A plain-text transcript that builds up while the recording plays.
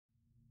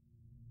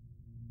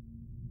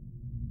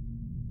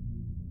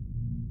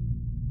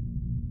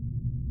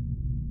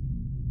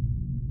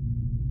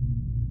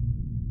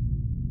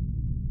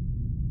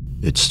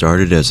It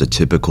started as a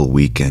typical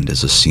weekend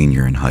as a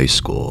senior in high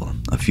school.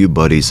 A few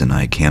buddies and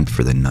I camped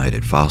for the night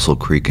at Fossil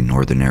Creek in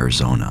northern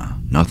Arizona.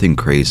 Nothing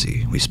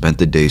crazy. We spent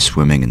the day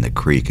swimming in the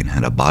creek and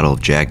had a bottle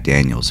of Jack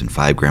Daniels and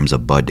 5 grams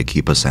of bud to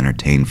keep us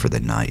entertained for the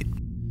night.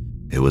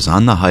 It was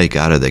on the hike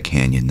out of the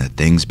canyon that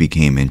things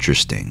became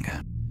interesting.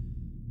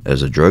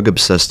 As a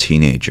drug-obsessed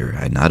teenager,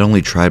 I not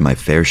only tried my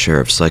fair share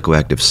of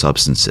psychoactive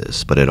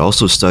substances, but had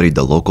also studied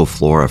the local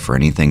flora for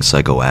anything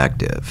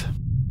psychoactive.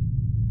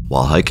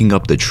 While hiking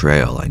up the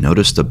trail, I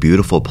noticed a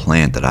beautiful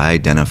plant that I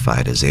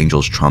identified as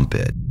Angel's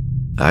Trumpet.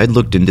 I had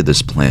looked into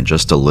this plant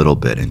just a little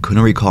bit and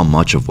couldn't recall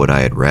much of what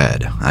I had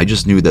read. I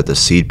just knew that the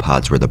seed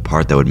pods were the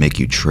part that would make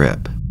you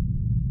trip.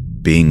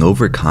 Being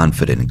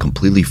overconfident and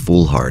completely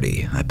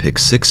foolhardy, I picked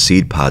 6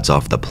 seed pods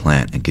off the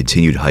plant and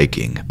continued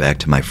hiking back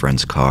to my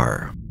friend's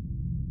car.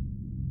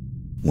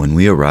 When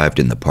we arrived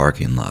in the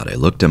parking lot, I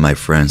looked at my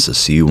friends to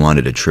see who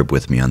wanted to trip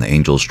with me on the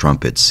Angel's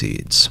Trumpet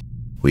seeds.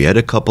 We had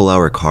a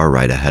couple-hour car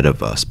ride ahead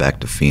of us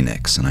back to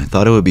Phoenix, and I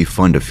thought it would be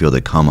fun to feel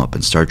the come up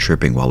and start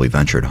tripping while we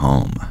ventured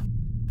home.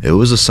 It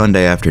was a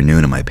Sunday afternoon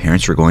and my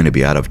parents were going to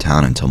be out of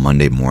town until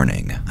Monday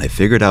morning. I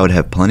figured I would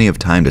have plenty of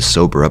time to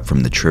sober up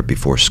from the trip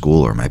before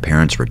school or my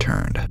parents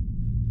returned.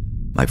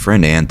 My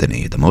friend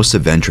Anthony, the most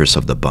adventurous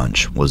of the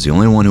bunch, was the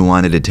only one who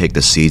wanted to take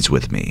the seeds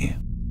with me.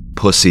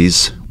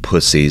 Pussies,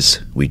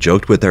 we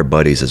joked with our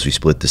buddies as we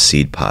split the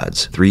seed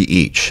pods, 3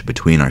 each,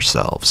 between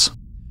ourselves.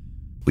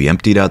 We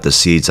emptied out the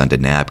seeds onto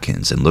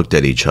napkins and looked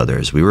at each other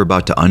as we were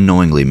about to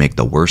unknowingly make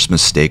the worst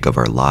mistake of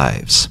our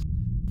lives.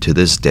 To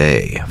this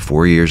day,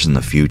 4 years in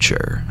the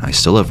future, I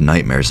still have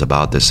nightmares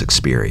about this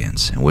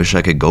experience and wish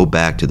I could go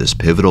back to this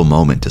pivotal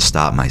moment to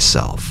stop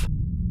myself.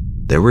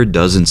 There were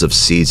dozens of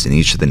seeds in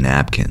each of the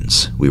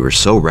napkins. We were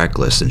so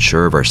reckless and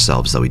sure of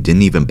ourselves that we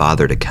didn't even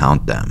bother to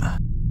count them.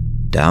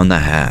 Down the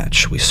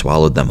hatch, we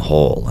swallowed them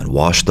whole and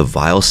washed the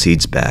vile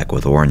seeds back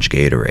with orange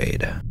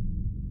Gatorade.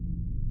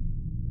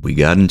 We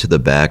got into the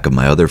back of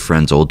my other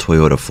friend's old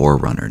Toyota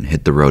 4Runner and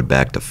hit the road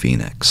back to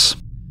Phoenix.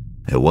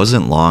 It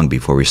wasn't long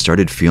before we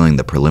started feeling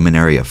the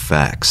preliminary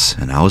effects,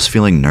 and I was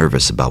feeling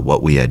nervous about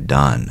what we had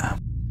done.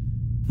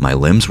 My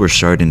limbs were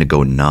starting to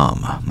go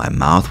numb, my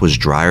mouth was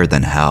drier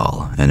than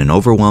hell, and an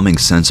overwhelming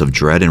sense of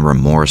dread and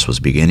remorse was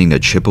beginning to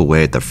chip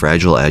away at the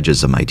fragile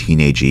edges of my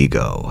teenage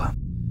ego.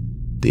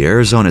 The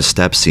Arizona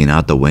steppe scene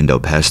out the window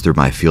passed through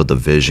my field of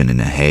vision in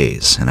a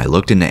haze, and I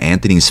looked into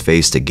Anthony's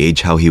face to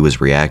gauge how he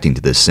was reacting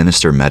to the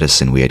sinister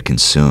medicine we had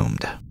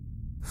consumed.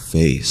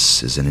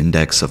 Face is an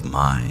index of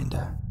mind.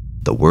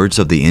 The words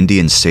of the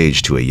Indian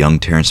sage to a young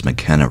Terence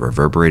McKenna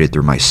reverberated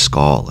through my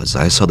skull as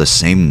I saw the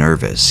same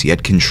nervous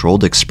yet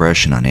controlled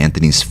expression on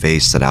Anthony's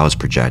face that I was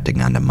projecting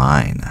onto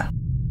mine.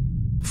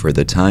 For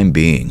the time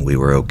being, we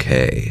were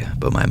okay,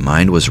 but my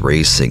mind was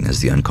racing as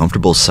the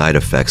uncomfortable side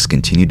effects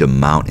continued to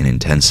mount in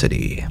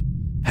intensity.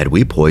 Had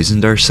we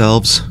poisoned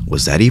ourselves?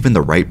 Was that even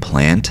the right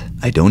plant?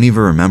 I don't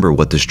even remember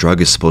what this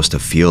drug is supposed to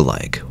feel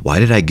like. Why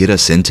did I get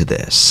us into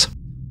this?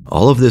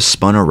 All of this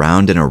spun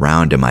around and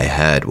around in my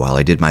head while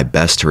I did my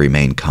best to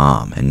remain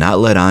calm and not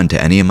let on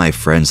to any of my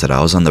friends that I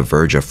was on the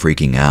verge of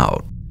freaking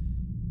out.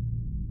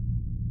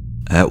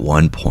 At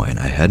one point,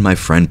 I had my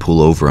friend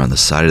pull over on the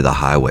side of the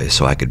highway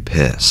so I could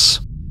piss.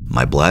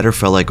 My bladder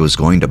felt like it was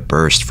going to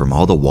burst from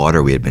all the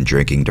water we had been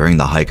drinking during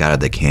the hike out of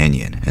the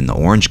canyon and the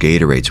orange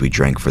Gatorades we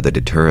drank for the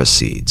Datura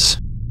seeds.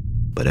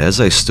 But as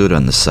I stood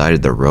on the side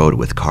of the road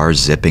with cars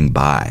zipping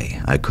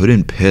by, I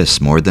couldn't piss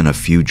more than a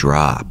few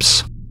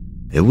drops.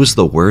 It was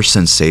the worst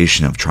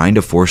sensation of trying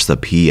to force the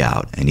pee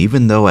out, and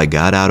even though I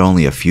got out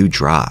only a few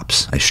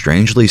drops, I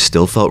strangely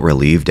still felt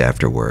relieved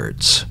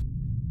afterwards.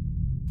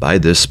 By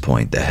this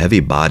point, the heavy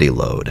body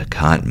load,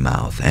 cotton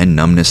mouth, and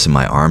numbness in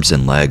my arms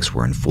and legs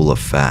were in full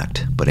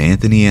effect, but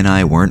Anthony and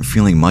I weren't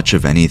feeling much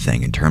of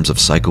anything in terms of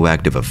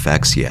psychoactive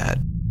effects yet.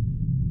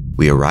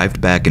 We arrived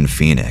back in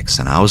Phoenix,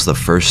 and I was the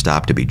first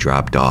stop to be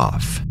dropped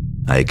off.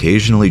 I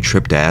occasionally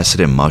tripped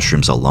acid and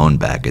mushrooms alone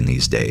back in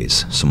these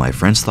days, so my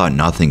friends thought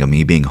nothing of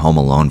me being home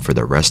alone for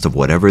the rest of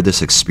whatever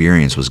this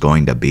experience was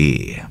going to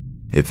be.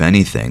 If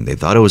anything, they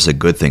thought it was a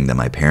good thing that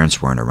my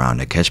parents weren't around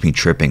to catch me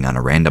tripping on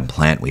a random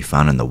plant we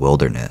found in the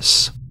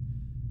wilderness.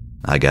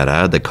 I got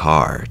out of the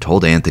car,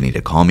 told Anthony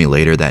to call me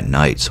later that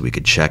night so we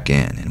could check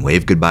in, and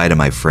waved goodbye to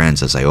my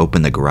friends as I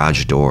opened the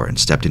garage door and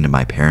stepped into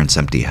my parents'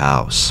 empty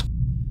house.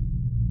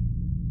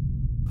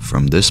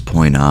 From this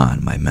point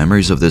on, my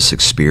memories of this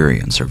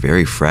experience are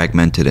very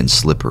fragmented and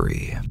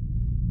slippery.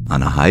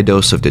 On a high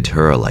dose of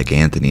Datura like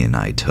Anthony and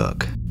I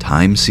took,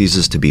 time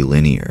ceases to be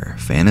linear,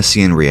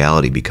 fantasy and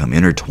reality become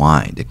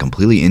intertwined and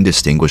completely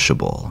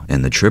indistinguishable,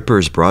 and the tripper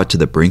is brought to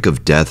the brink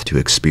of death to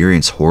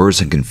experience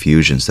horrors and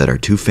confusions that are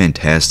too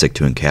fantastic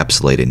to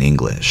encapsulate in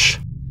English.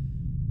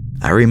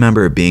 I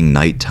remember it being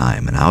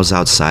nighttime and I was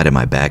outside in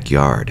my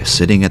backyard,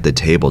 sitting at the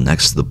table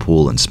next to the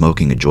pool and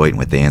smoking a joint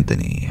with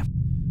Anthony.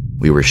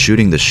 We were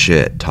shooting the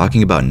shit,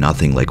 talking about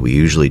nothing like we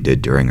usually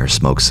did during our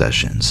smoke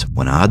sessions,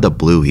 when out of the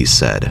blue he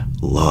said,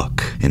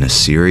 "Look," in a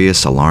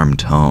serious, alarmed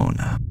tone.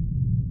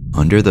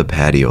 Under the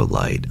patio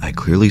light, I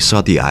clearly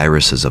saw the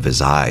irises of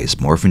his eyes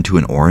morph into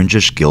an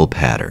orangish gill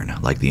pattern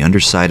like the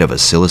underside of a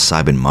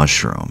psilocybin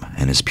mushroom,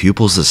 and his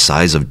pupils the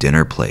size of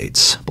dinner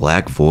plates,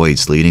 black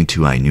voids leading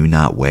to I knew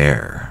not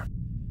where.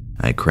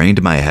 I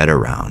craned my head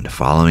around,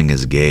 following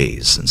his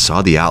gaze, and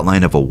saw the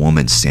outline of a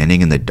woman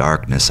standing in the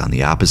darkness on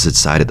the opposite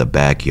side of the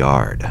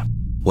backyard.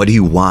 "What do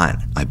you want?"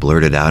 I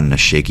blurted out in a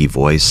shaky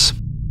voice.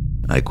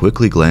 I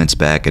quickly glanced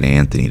back at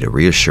Anthony to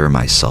reassure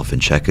myself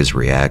and check his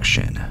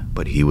reaction,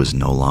 but he was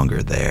no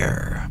longer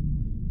there.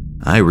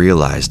 I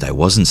realized I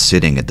wasn't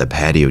sitting at the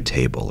patio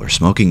table or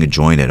smoking a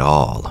joint at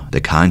all. The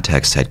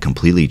context had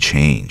completely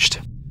changed.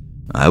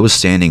 I was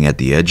standing at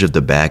the edge of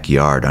the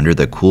backyard under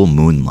the cool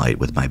moonlight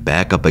with my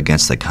back up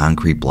against the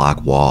concrete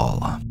block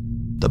wall.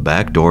 The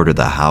back door to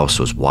the house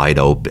was wide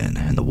open,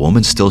 and the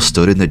woman still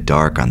stood in the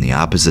dark on the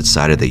opposite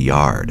side of the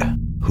yard.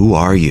 "Who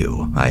are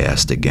you?" I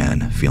asked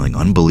again, feeling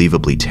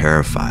unbelievably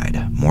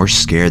terrified, more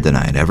scared than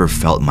I had ever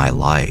felt in my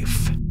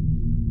life.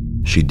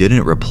 She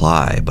didn't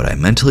reply, but I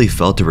mentally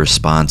felt a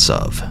response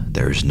of,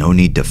 "There's no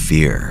need to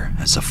fear,"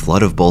 as a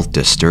flood of both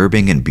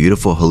disturbing and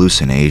beautiful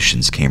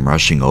hallucinations came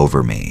rushing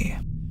over me.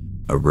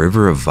 A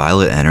river of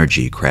violet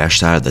energy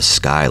crashed out of the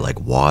sky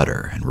like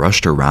water and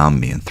rushed around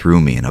me and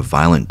through me in a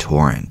violent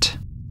torrent.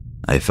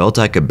 I felt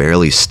I could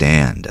barely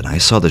stand, and I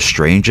saw the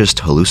strangest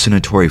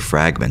hallucinatory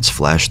fragments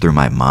flash through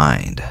my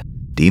mind.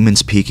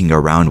 Demons peeking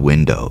around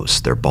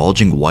windows, their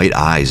bulging white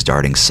eyes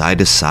darting side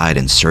to side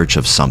in search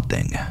of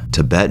something.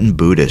 Tibetan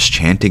Buddhists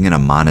chanting in a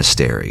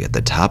monastery at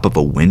the top of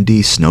a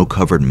windy,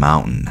 snow-covered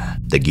mountain.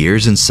 The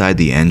gears inside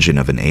the engine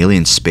of an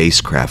alien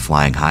spacecraft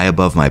flying high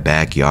above my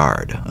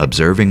backyard,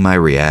 observing my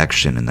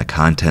reaction and the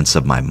contents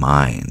of my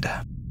mind.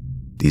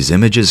 These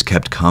images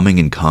kept coming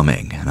and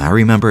coming, and I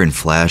remember in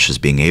flashes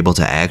being able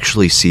to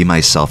actually see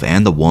myself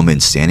and the woman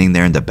standing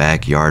there in the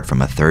backyard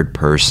from a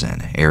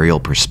third-person, aerial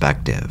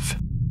perspective.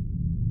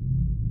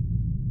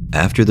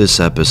 After this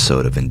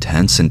episode of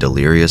intense and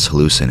delirious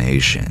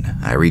hallucination,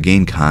 I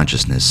regained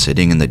consciousness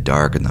sitting in the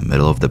dark in the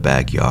middle of the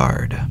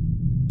backyard.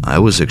 I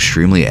was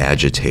extremely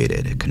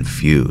agitated,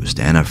 confused,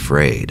 and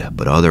afraid,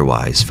 but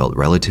otherwise felt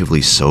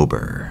relatively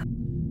sober.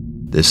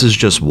 This is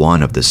just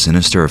one of the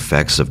sinister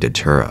effects of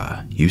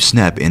Datura. You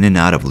snap in and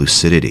out of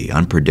lucidity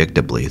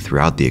unpredictably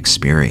throughout the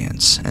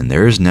experience, and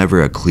there is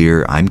never a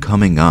clear "I'm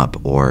coming up"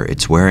 or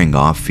 "it's wearing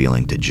off"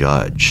 feeling to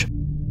judge.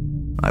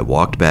 I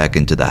walked back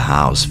into the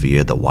house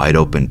via the wide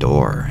open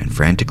door and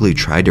frantically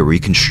tried to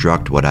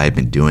reconstruct what I had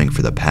been doing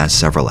for the past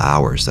several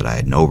hours that I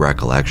had no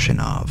recollection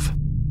of.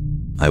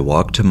 I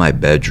walked to my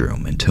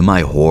bedroom, and to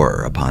my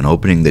horror, upon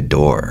opening the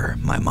door,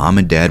 my mom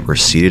and dad were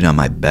seated on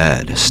my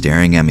bed,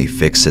 staring at me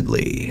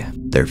fixedly.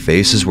 Their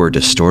faces were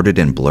distorted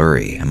and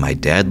blurry, and my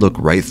dad looked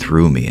right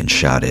through me and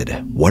shouted,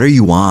 "What are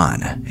you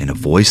on?" in a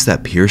voice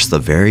that pierced the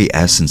very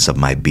essence of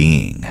my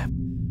being.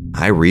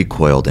 I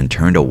recoiled and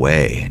turned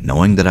away,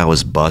 knowing that I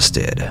was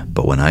busted,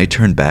 but when I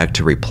turned back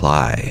to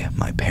reply,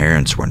 my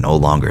parents were no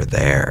longer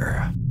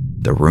there.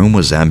 The room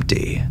was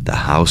empty. The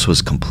house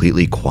was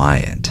completely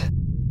quiet.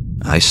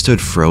 I stood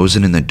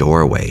frozen in the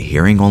doorway,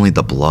 hearing only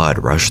the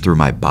blood rush through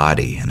my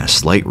body and a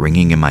slight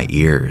ringing in my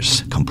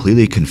ears,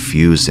 completely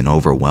confused and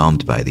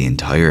overwhelmed by the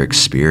entire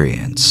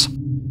experience.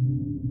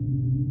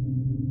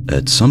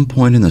 At some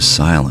point in the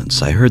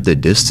silence, I heard the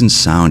distant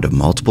sound of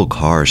multiple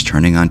cars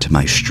turning onto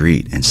my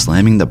street and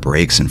slamming the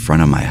brakes in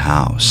front of my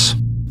house.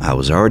 I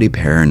was already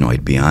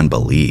paranoid beyond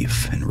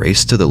belief and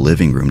raced to the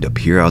living room to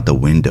peer out the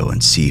window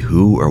and see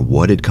who or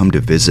what had come to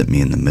visit me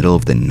in the middle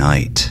of the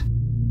night.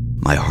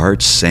 My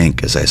heart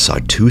sank as I saw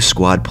 2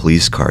 squad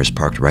police cars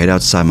parked right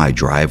outside my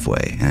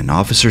driveway and an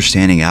officer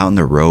standing out in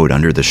the road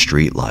under the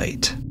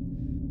streetlight.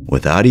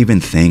 Without even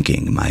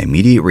thinking, my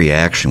immediate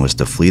reaction was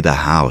to flee the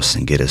house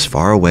and get as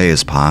far away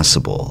as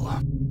possible.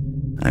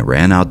 I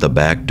ran out the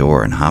back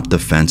door and hopped the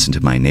fence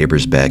into my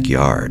neighbor's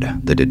backyard.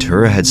 The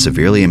Datura had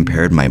severely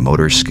impaired my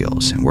motor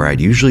skills, and where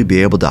I'd usually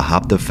be able to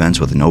hop the fence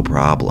with no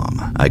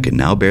problem, I could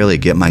now barely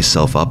get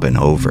myself up and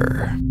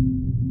over.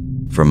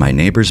 From my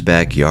neighbor's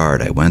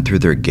backyard, I went through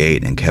their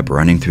gate and kept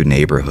running through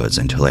neighborhoods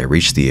until I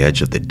reached the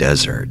edge of the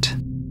desert.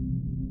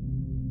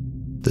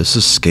 This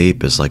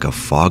escape is like a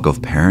fog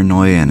of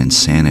paranoia and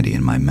insanity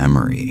in my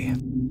memory.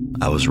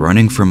 I was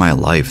running for my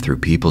life through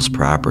people's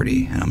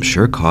property, and I'm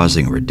sure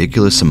causing a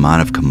ridiculous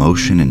amount of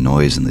commotion and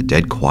noise in the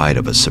dead quiet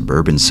of a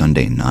suburban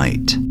Sunday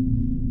night.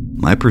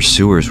 My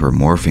pursuers were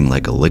morphing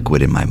like a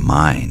liquid in my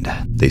mind.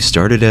 They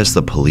started as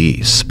the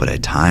police, but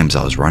at times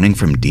I was running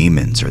from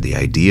demons or the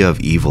idea of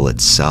evil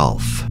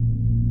itself.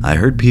 I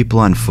heard people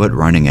on foot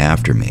running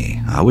after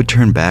me. I would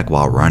turn back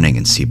while running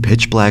and see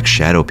pitch black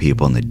shadow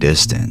people in the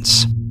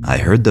distance. I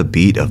heard the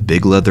beat of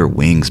big leather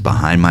wings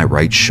behind my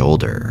right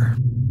shoulder.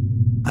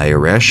 I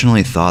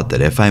irrationally thought that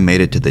if I made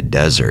it to the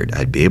desert,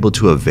 I'd be able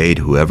to evade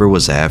whoever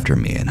was after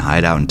me and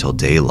hide out until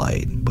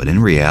daylight, but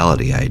in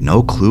reality, I had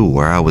no clue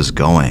where I was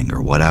going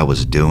or what I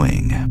was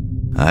doing.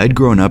 I'd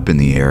grown up in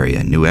the area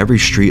and knew every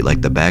street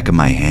like the back of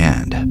my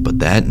hand, but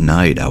that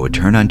night I would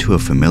turn onto a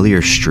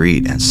familiar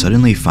street and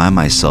suddenly find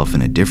myself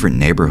in a different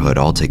neighborhood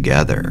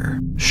altogether.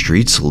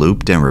 Streets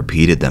looped and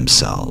repeated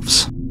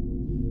themselves.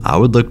 I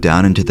would look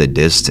down into the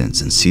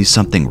distance and see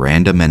something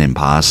random and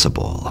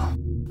impossible.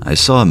 I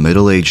saw a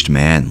middle-aged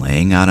man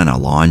laying out on a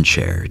lawn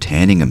chair,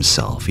 tanning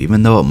himself,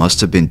 even though it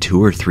must have been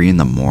 2 or 3 in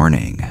the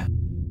morning.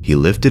 He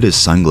lifted his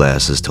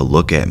sunglasses to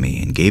look at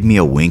me and gave me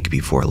a wink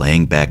before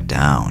laying back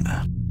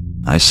down.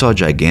 I saw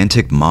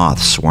gigantic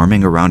moths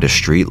swarming around a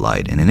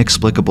streetlight and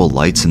inexplicable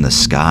lights in the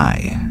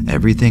sky.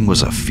 Everything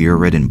was a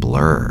fear-ridden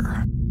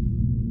blur.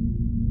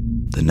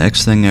 The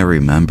next thing I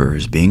remember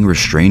is being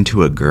restrained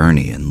to a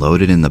gurney and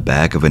loaded in the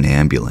back of an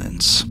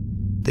ambulance.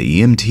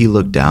 The EMT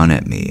looked down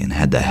at me and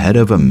had the head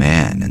of a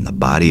man and the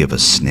body of a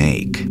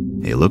snake.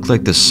 It looked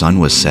like the sun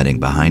was setting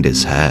behind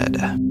his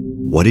head.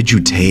 "What did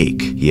you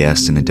take?" he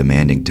asked in a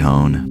demanding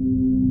tone.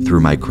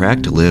 Through my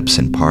cracked lips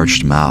and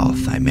parched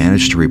mouth, I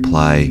managed to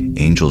reply,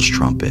 "Angel's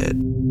trumpet."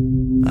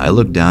 I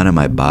looked down at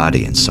my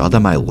body and saw that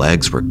my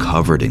legs were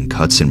covered in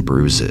cuts and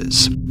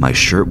bruises. My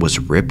shirt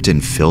was ripped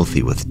and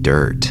filthy with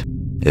dirt.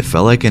 It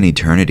felt like an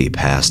eternity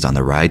passed on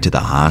the ride to the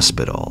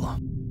hospital.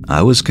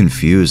 I was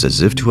confused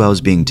as if I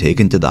was being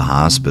taken to the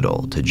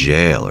hospital, to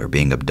jail, or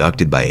being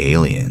abducted by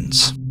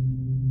aliens.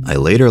 I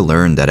later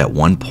learned that at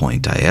one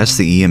point I asked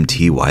the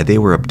EMT why they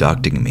were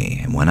abducting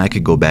me and when I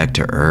could go back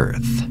to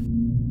Earth.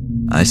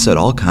 I said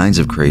all kinds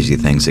of crazy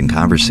things in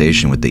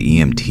conversation with the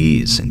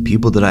EMTs and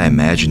people that I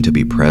imagined to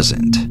be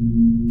present.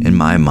 In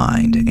my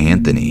mind,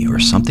 Anthony, or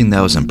something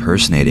that was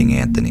impersonating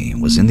Anthony,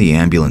 was in the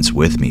ambulance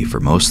with me for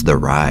most of the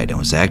ride and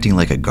was acting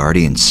like a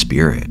guardian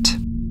spirit.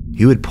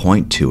 He would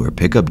point to or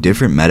pick up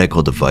different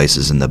medical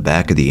devices in the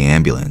back of the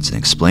ambulance and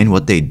explain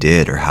what they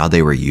did or how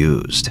they were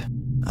used.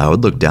 I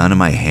would look down at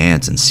my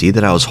hands and see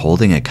that I was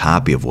holding a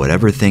copy of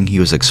whatever thing he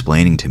was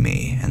explaining to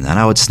me, and then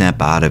I would snap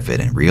out of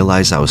it and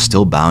realize I was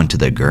still bound to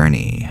the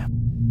gurney.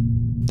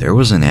 There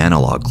was an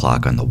analog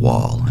clock on the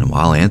wall, and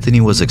while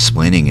Anthony was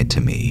explaining it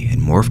to me, it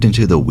morphed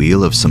into the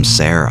wheel of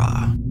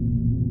samsara.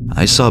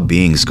 I saw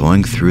beings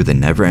going through the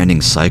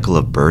never-ending cycle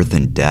of birth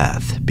and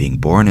death, being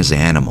born as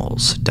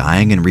animals,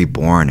 dying and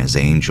reborn as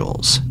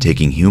angels,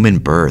 taking human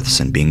births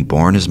and being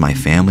born as my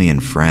family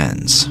and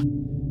friends.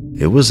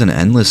 It was an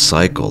endless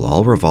cycle,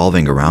 all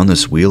revolving around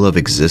this wheel of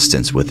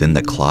existence within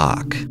the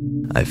clock.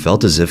 I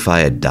felt as if I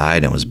had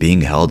died and was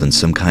being held in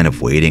some kind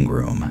of waiting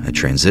room, a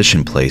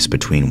transition place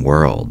between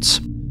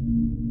worlds.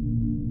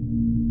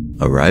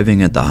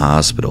 Arriving at the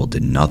hospital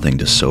did nothing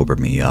to sober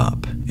me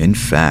up. In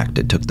fact,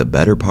 it took the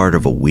better part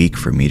of a week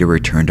for me to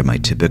return to my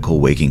typical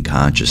waking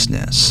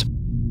consciousness.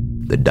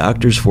 The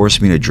doctors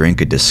forced me to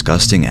drink a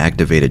disgusting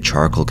activated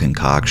charcoal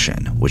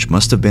concoction, which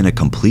must have been a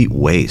complete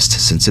waste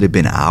since it had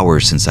been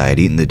hours since I had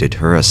eaten the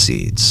Datura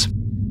seeds.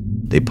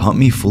 They pumped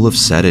me full of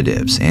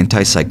sedatives,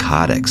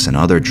 antipsychotics, and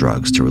other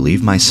drugs to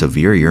relieve my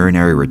severe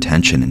urinary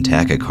retention and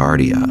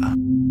tachycardia.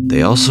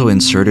 They also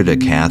inserted a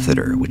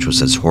catheter, which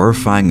was as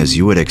horrifying as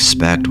you would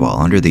expect while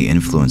under the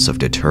influence of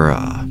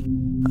Datura.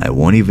 I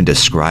won't even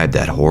describe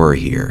that horror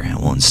here, and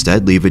will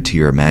instead leave it to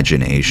your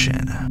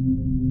imagination.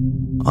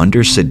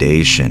 Under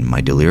sedation, my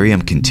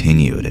delirium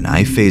continued, and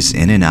I phased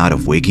in and out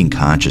of waking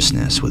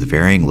consciousness with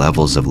varying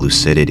levels of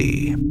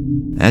lucidity.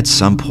 At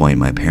some point,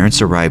 my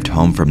parents arrived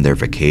home from their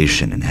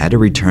vacation and had to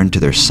return to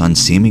their son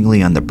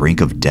seemingly on the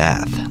brink of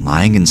death,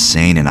 lying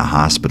insane in a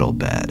hospital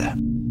bed.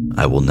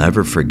 I will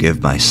never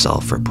forgive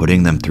myself for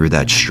putting them through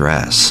that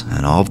stress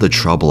and all of the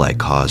trouble I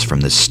caused from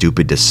this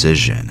stupid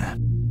decision.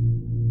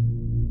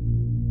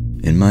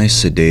 In my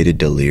sedated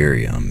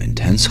delirium,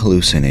 intense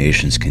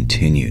hallucinations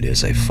continued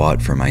as I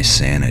fought for my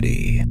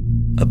sanity.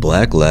 A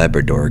black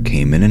Labrador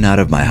came in and out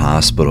of my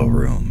hospital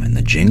room, and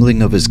the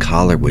jingling of his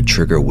collar would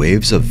trigger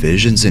waves of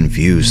visions and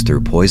views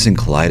through poison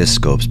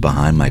kaleidoscopes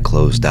behind my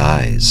closed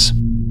eyes.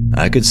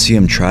 I could see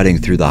him trotting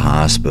through the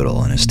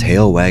hospital and his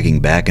tail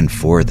wagging back and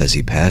forth as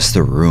he passed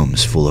the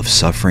rooms full of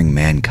suffering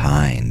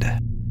mankind.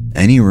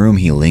 Any room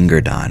he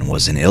lingered on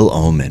was an ill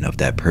omen of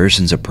that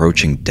person's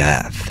approaching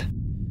death.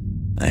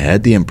 I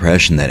had the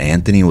impression that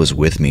Anthony was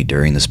with me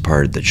during this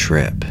part of the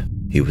trip.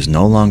 He was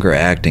no longer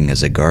acting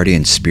as a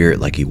guardian spirit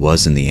like he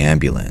was in the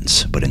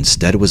ambulance, but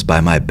instead was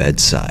by my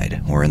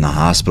bedside, or in the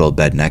hospital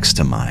bed next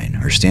to mine,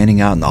 or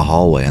standing out in the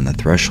hallway on the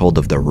threshold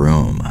of the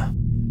room.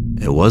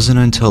 It wasn't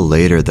until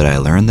later that I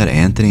learned that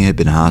Anthony had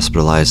been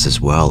hospitalized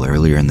as well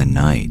earlier in the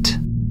night.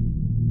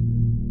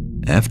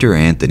 After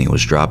Anthony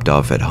was dropped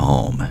off at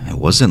home, it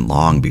wasn't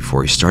long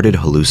before he started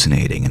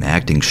hallucinating and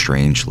acting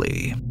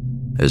strangely.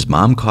 His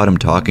mom caught him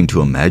talking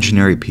to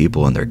imaginary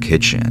people in their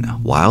kitchen,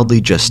 wildly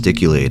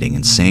gesticulating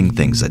and saying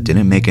things that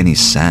didn't make any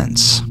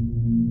sense.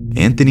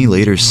 Anthony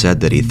later said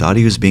that he thought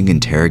he was being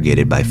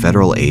interrogated by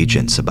federal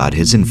agents about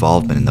his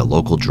involvement in the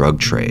local drug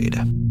trade.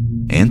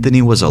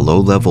 Anthony was a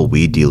low-level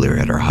weed dealer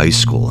at our high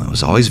school and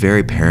was always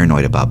very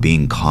paranoid about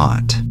being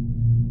caught.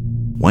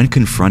 When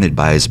confronted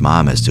by his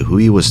mom as to who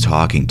he was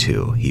talking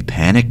to, he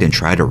panicked and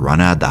tried to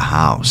run out of the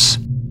house.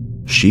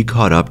 She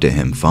caught up to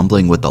him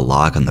fumbling with the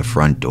lock on the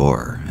front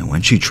door, and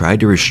when she tried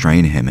to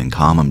restrain him and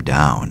calm him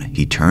down,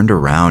 he turned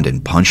around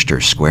and punched her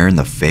square in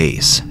the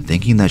face,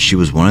 thinking that she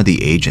was one of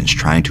the agents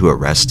trying to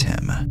arrest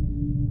him.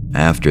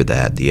 After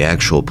that, the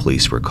actual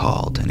police were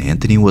called, and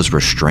Anthony was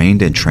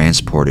restrained and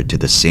transported to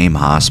the same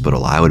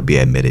hospital I would be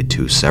admitted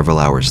to several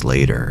hours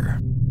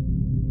later.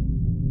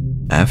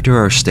 After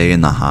our stay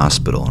in the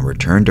hospital and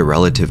return to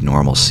relative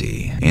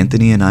normalcy,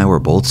 Anthony and I were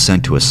both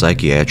sent to a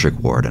psychiatric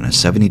ward on a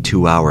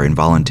 72-hour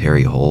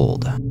involuntary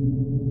hold.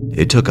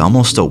 It took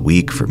almost a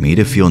week for me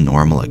to feel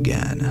normal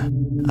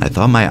again. I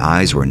thought my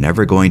eyes were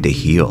never going to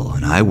heal,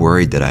 and I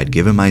worried that I'd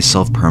given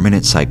myself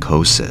permanent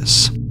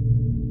psychosis.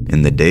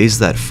 In the days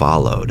that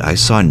followed, I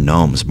saw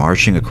gnomes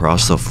marching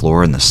across the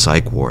floor in the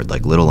psych ward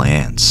like little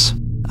ants.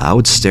 I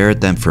would stare at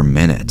them for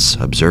minutes,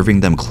 observing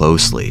them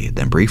closely,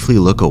 then briefly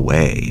look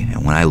away,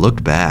 and when I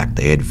looked back,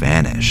 they had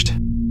vanished.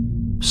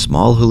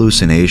 Small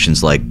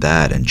hallucinations like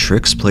that and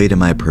tricks played in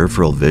my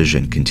peripheral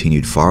vision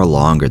continued far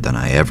longer than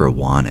I ever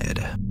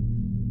wanted.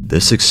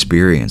 This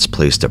experience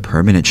placed a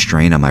permanent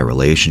strain on my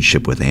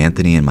relationship with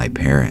Anthony and my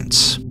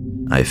parents.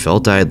 I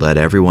felt I had let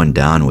everyone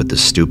down with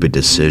this stupid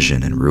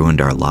decision and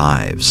ruined our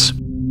lives.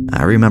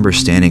 I remember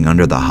standing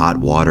under the hot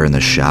water in the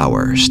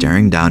shower,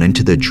 staring down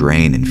into the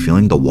drain and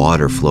feeling the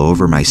water flow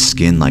over my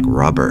skin like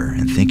rubber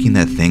and thinking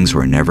that things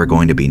were never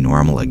going to be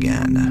normal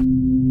again.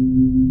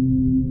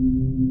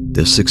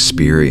 This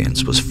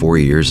experience was 4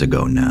 years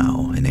ago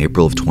now, in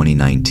April of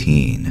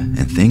 2019,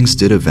 and things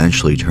did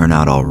eventually turn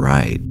out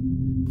alright.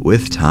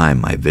 With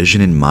time, my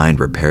vision and mind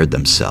repaired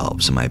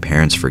themselves and my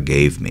parents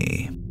forgave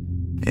me.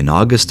 In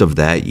August of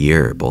that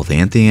year, both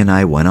Anthony and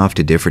I went off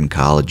to different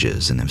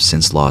colleges and have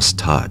since lost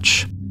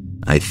touch.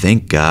 I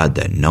thank God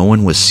that no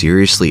one was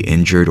seriously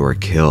injured or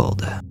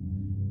killed.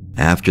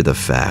 After the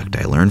fact,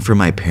 I learned from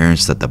my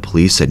parents that the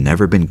police had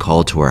never been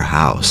called to our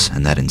house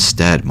and that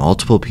instead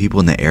multiple people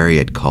in the area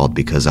had called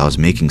because I was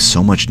making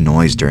so much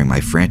noise during my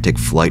frantic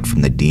flight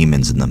from the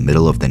demons in the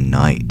middle of the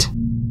night.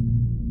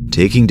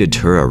 Taking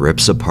Datura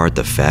rips apart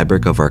the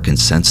fabric of our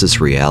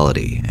consensus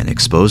reality and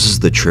exposes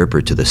the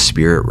tripper to the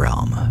spirit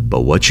realm,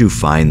 but what you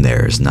find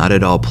there is not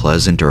at all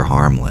pleasant or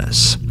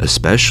harmless,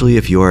 especially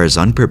if you are as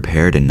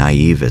unprepared and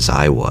naive as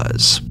I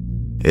was.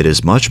 It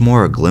is much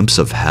more a glimpse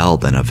of hell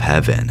than of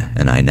heaven,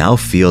 and I now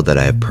feel that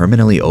I have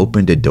permanently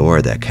opened a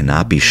door that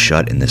cannot be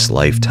shut in this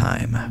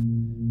lifetime.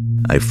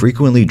 I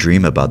frequently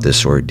dream about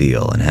this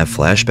ordeal and have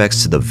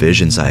flashbacks to the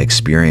visions I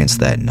experienced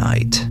that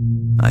night.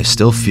 I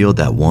still feel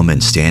that woman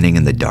standing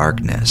in the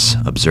darkness,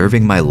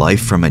 observing my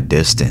life from a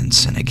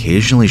distance and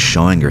occasionally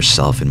showing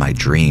herself in my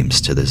dreams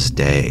to this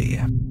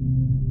day.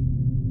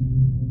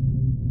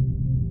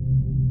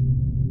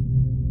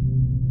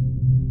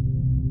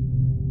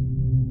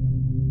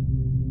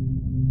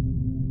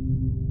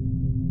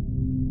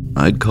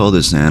 I'd call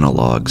this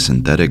analog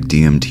synthetic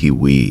DMT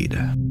weed.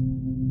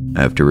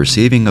 After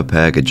receiving a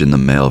package in the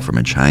mail from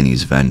a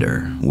Chinese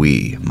vendor,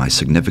 we, my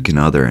significant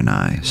other and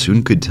I,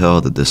 soon could tell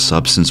that this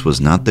substance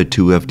was not the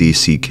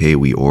 2FDCK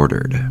we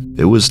ordered.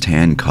 It was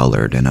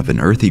tan-colored and of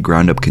an earthy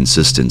ground-up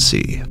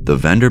consistency. The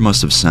vendor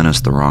must have sent us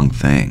the wrong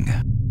thing.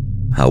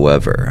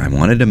 However, I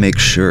wanted to make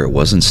sure it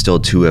wasn't still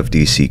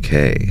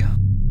 2FDCK.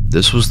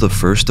 This was the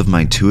first of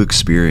my 2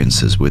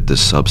 experiences with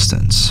this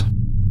substance.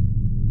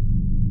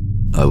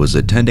 I was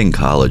attending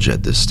college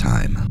at this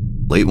time.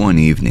 Late one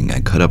evening, I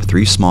cut up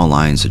 3 small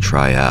lines to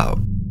try out.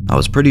 I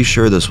was pretty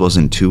sure this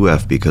wasn't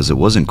 2F because it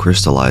wasn't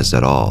crystallized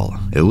at all.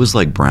 It was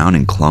like brown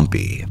and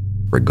clumpy.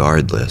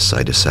 Regardless,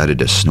 I decided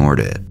to snort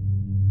it.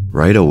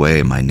 Right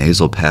away, my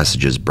nasal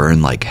passages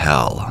burned like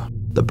hell.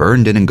 The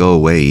burn didn't go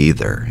away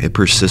either. It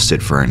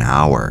persisted for an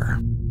hour.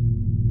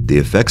 The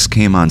effects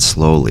came on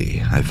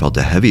slowly. I felt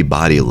a heavy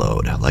body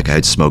load, like I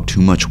had smoked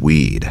too much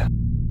weed.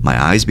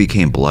 My eyes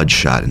became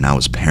bloodshot and I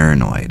was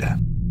paranoid.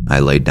 I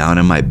laid down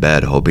in my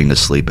bed hoping to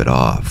sleep it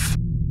off.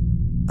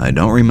 I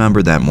don't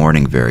remember that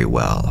morning very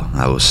well.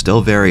 I was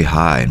still very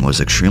high and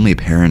was extremely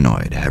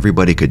paranoid,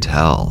 everybody could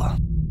tell.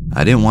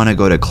 I didn't want to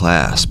go to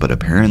class, but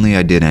apparently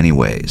I did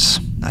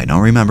anyways. I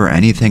don't remember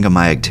anything of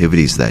my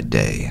activities that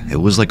day. It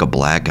was like a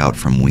blackout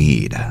from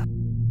weed.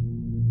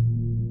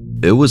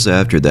 It was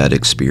after that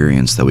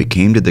experience that we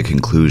came to the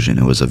conclusion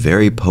it was a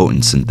very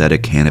potent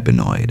synthetic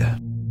cannabinoid.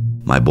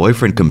 My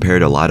boyfriend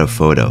compared a lot of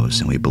photos,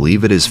 and we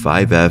believe it is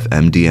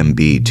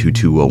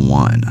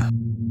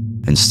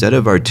 5F-MDMB-2201. Instead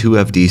of our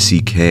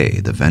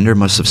 2FDCK, the vendor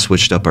must have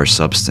switched up our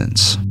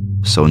substance.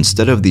 So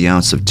instead of the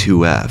ounce of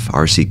 2F,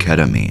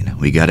 RC-ketamine,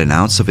 we got an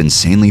ounce of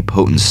insanely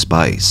potent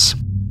spice.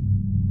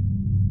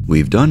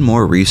 We've done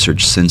more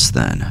research since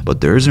then,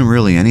 but there isn't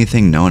really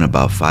anything known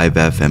about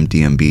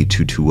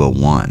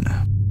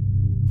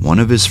 5F-MDMB-2201. One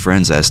of his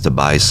friends asked to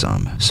buy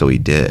some, so he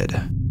did.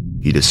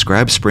 He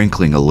described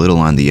sprinkling a little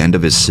on the end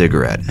of his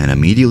cigarette and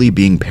immediately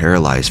being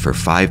paralyzed for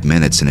 5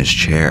 minutes in his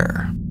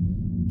chair.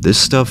 This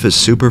stuff is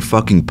super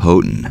fucking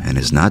potent and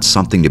is not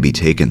something to be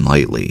taken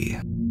lightly.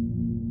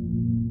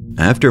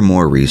 After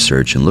more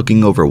research and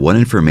looking over what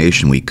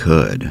information we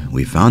could,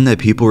 we found that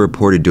people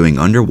reported doing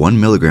under 1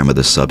 milligram of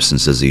the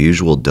substance as the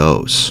usual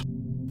dose.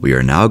 We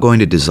are now going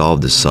to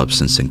dissolve this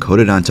substance and coat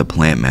it onto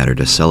plant matter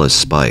to sell as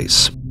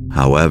spice.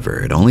 However,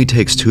 it only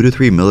takes 2 to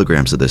 3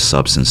 milligrams of this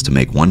substance to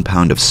make 1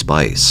 pound of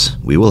spice.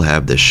 We will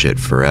have this shit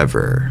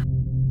forever.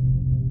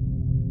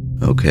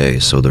 Okay,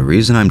 so the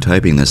reason I'm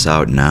typing this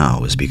out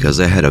now is because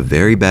I had a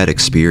very bad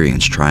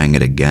experience trying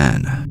it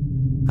again.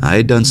 I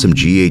had done some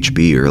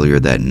GHB earlier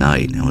that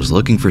night and was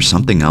looking for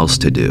something else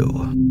to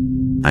do.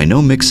 I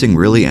know mixing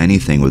really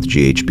anything with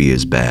GHB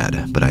is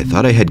bad, but I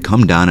thought I had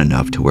come down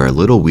enough to where a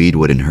little weed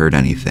wouldn't hurt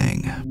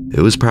anything.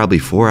 It was probably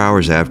 4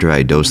 hours after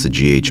I dosed the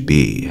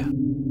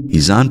GHB.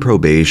 He's on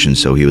probation,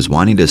 so he was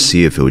wanting to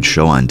see if it would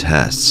show on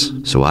tests,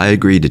 so I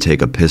agreed to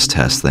take a piss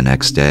test the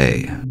next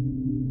day.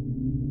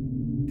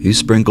 He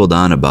sprinkled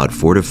on about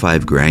 4 to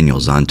 5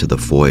 granules onto the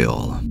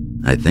foil.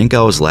 I think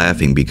I was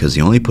laughing because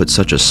he only put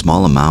such a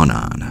small amount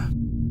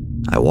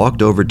on. I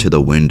walked over to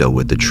the window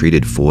with the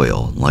treated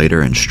foil,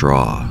 lighter and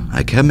straw.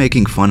 I kept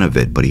making fun of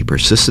it, but he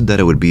persisted that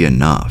it would be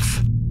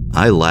enough.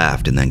 I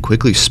laughed and then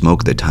quickly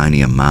smoked the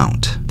tiny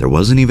amount. There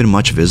wasn't even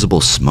much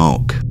visible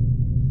smoke.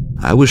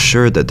 I was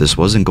sure that this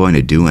wasn't going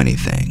to do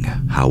anything.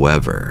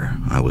 However,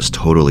 I was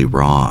totally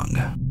wrong.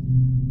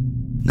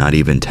 Not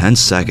even 10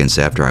 seconds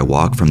after I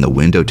walked from the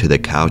window to the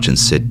couch and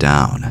sit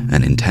down,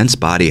 an intense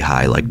body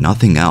high like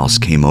nothing else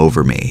came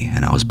over me,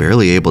 and I was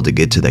barely able to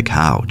get to the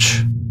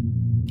couch.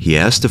 He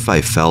asked if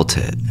I felt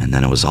it, and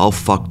then it was all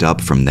fucked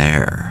up from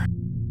there.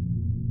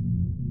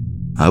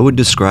 I would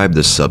describe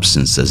this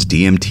substance as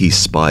DMT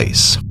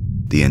spice.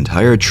 The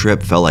entire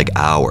trip felt like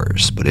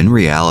hours, but in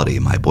reality,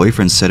 my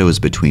boyfriend said it was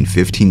between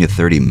 15 to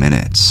 30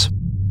 minutes.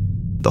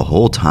 The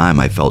whole time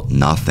I felt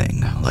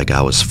nothing, like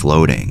I was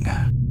floating.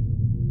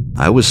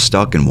 I was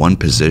stuck in one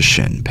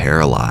position,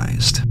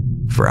 paralyzed.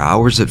 For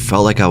hours it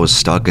felt like I was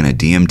stuck in a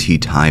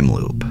DMT time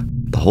loop.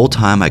 The whole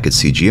time I could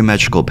see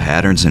geometrical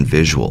patterns and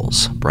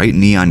visuals, bright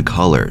neon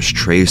colors,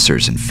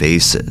 tracers, and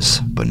faces,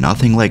 but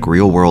nothing like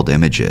real-world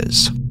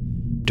images.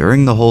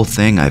 During the whole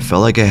thing, I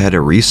felt like I had to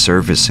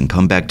resurface and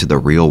come back to the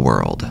real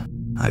world.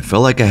 I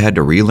felt like I had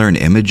to relearn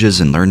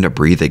images and learn to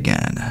breathe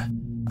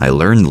again. I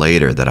learned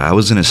later that I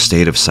was in a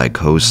state of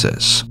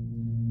psychosis.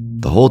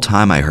 The whole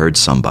time I heard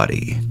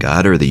somebody,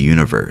 God or the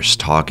universe,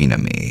 talking to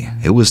me.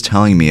 It was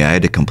telling me I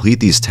had to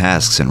complete these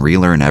tasks and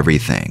relearn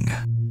everything.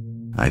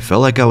 I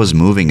felt like I was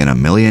moving in a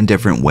million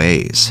different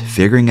ways,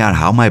 figuring out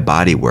how my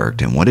body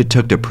worked and what it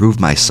took to prove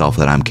myself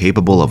that I'm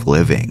capable of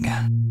living.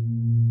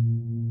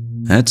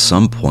 At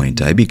some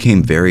point, I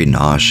became very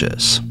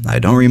nauseous. I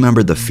don't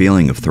remember the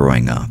feeling of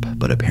throwing up,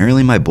 but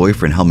apparently my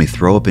boyfriend helped me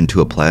throw up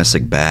into a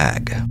plastic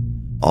bag.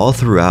 All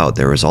throughout,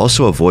 there was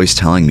also a voice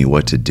telling me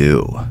what to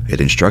do.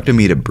 It instructed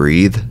me to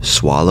breathe,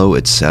 swallow,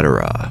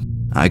 etc.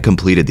 I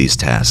completed these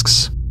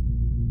tasks.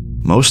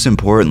 Most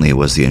importantly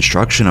was the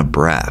instruction of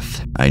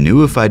breath. I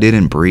knew if I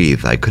didn't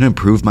breathe, I couldn't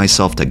prove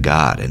myself to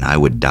God and I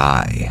would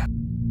die.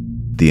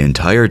 The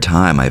entire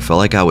time, I felt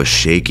like I was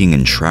shaking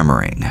and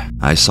tremoring.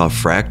 I saw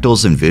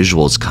fractals and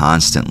visuals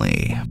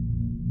constantly.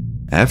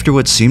 After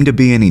what seemed to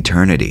be an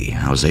eternity,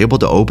 I was able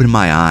to open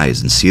my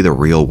eyes and see the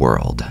real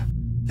world.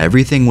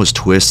 Everything was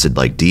twisted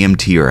like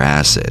DMT or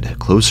acid,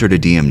 closer to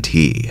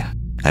DMT.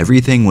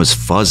 Everything was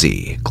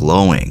fuzzy,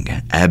 glowing,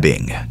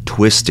 ebbing,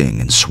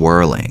 twisting, and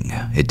swirling.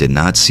 It did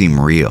not seem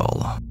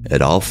real.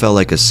 It all felt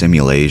like a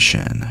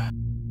simulation.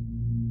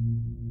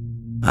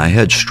 I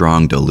had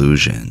strong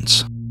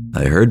delusions.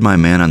 I heard my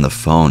man on the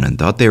phone and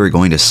thought they were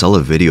going to sell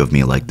a video of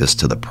me like this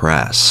to the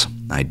press.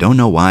 I don't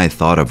know why I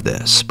thought of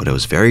this, but it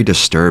was very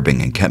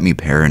disturbing and kept me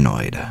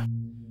paranoid.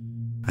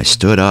 I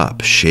stood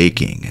up,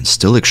 shaking and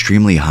still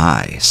extremely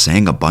high,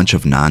 saying a bunch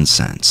of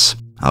nonsense.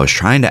 I was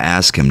trying to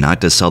ask him not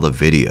to sell the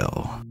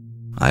video.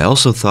 I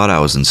also thought I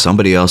was in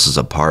somebody else's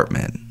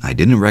apartment. I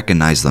didn't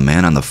recognize the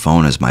man on the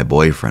phone as my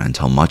boyfriend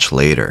until much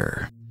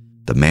later.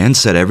 The man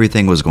said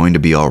everything was going to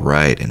be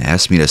alright and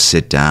asked me to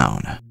sit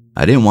down.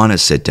 I didn't want to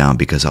sit down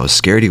because I was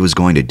scared he was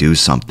going to do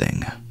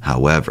something.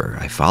 However,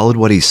 I followed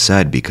what he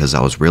said because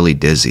I was really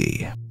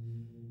dizzy.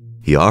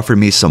 He offered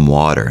me some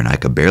water and I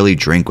could barely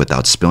drink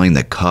without spilling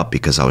the cup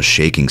because I was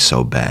shaking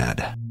so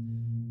bad.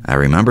 I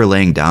remember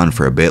laying down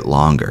for a bit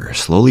longer,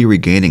 slowly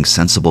regaining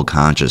sensible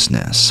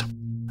consciousness.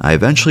 I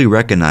eventually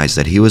recognized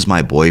that he was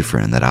my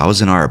boyfriend and that I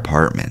was in our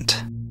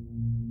apartment.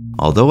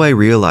 Although I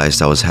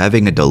realized I was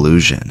having a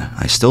delusion,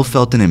 I still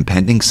felt an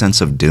impending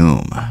sense of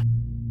doom.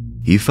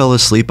 He fell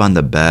asleep on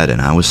the bed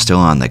and I was still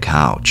on the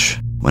couch.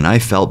 When I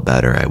felt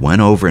better, I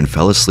went over and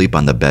fell asleep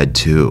on the bed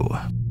too.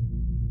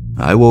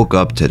 I woke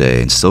up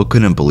today and still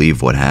couldn't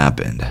believe what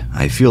happened.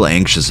 I feel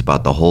anxious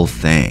about the whole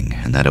thing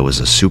and that it was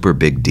a super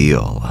big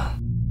deal.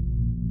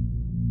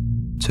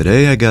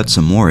 Today I got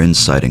some more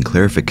insight and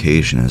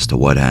clarification as to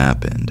what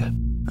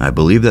happened. I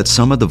believe that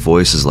some of the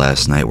voices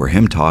last night were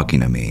him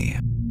talking to me.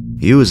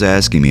 He was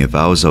asking me if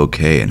I was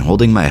okay and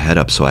holding my head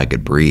up so I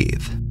could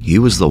breathe. He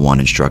was the one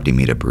instructing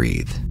me to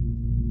breathe.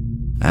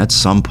 At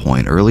some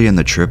point early in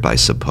the trip, I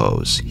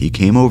suppose, he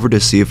came over to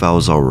see if I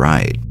was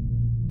alright.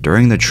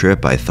 During the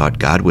trip, I thought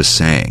God was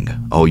saying,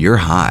 "Oh, you're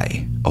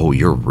high. Oh,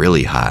 you're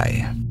really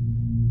high."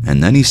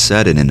 And then he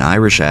said in an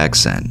Irish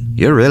accent,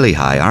 "You're really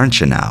high,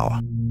 aren't you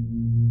now?"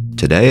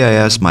 Today I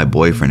asked my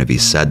boyfriend if he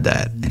said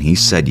that, and he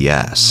said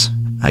yes.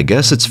 I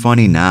guess it's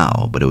funny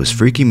now, but it was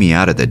freaking me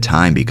out at the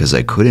time because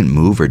I couldn't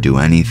move or do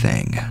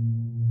anything.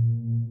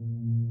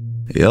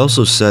 He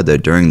also said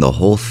that during the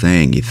whole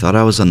thing, he thought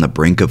I was on the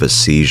brink of a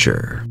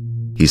seizure.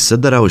 He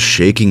said that I was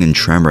shaking and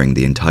tremoring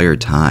the entire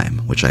time,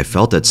 which I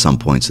felt at some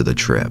points of the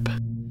trip.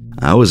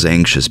 I was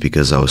anxious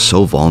because I was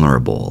so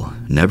vulnerable.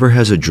 Never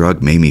has a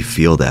drug made me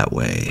feel that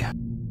way.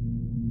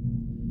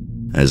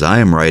 As I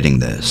am writing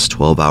this,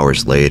 12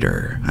 hours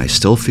later, I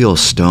still feel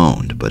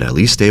stoned, but at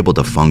least able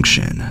to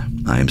function.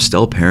 I am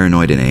still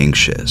paranoid and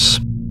anxious.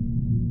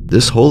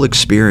 This whole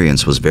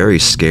experience was very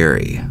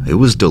scary. It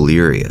was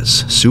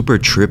delirious, super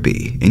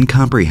trippy,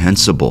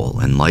 incomprehensible,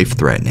 and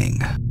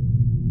life-threatening.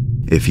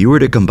 If you were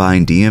to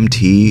combine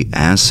DMT,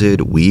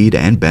 acid, weed,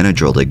 and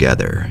Benadryl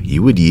together,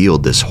 you would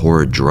yield this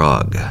horrid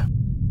drug.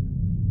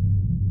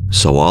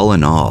 So all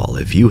in all,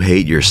 if you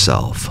hate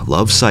yourself,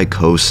 love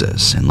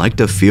psychosis, and like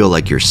to feel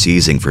like you're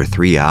seizing for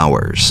 3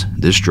 hours,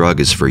 this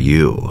drug is for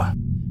you.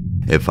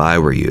 If I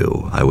were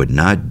you, I would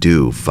not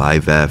do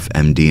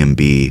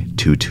 5-FMDMB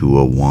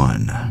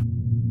 2201.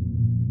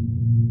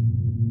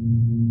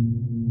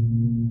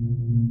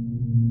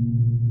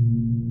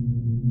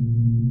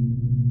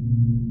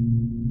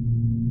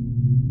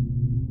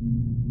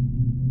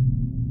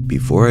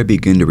 Before I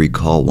begin to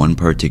recall one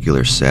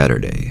particular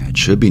Saturday, it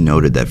should be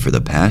noted that for the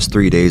past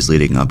 3 days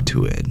leading up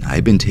to it,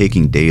 I'd been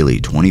taking daily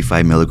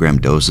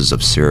 25mg doses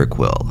of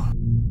Seroquel.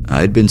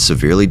 I'd been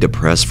severely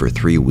depressed for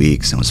 3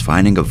 weeks and was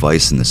finding a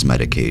vice in this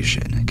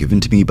medication, given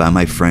to me by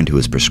my friend who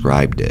has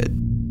prescribed it.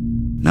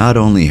 Not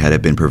only had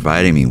it been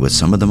providing me with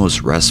some of the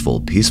most restful,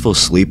 peaceful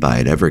sleep I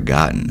had ever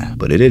gotten,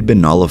 but it had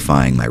been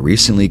nullifying my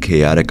recently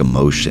chaotic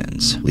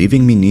emotions,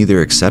 leaving me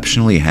neither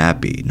exceptionally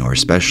happy nor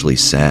especially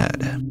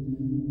sad.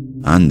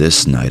 On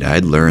this night, I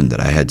had learned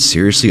that I had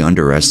seriously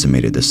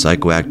underestimated the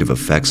psychoactive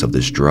effects of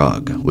this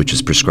drug, which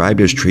is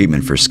prescribed as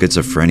treatment for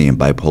schizophrenia and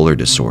bipolar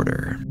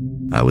disorder.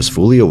 I was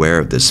fully aware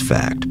of this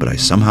fact, but I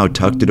somehow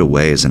tucked it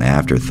away as an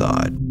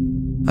afterthought.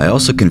 I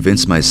also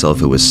convinced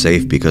myself it was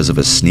safe because of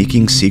a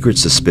sneaking secret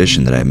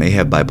suspicion that I may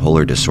have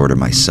bipolar disorder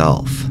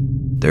myself.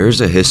 There is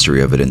a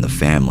history of it in the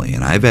family,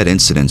 and I've had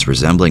incidents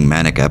resembling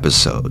manic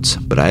episodes,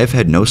 but I have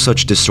had no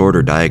such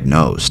disorder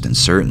diagnosed and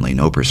certainly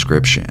no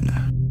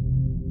prescription.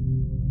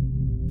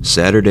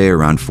 Saturday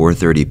around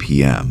 4:30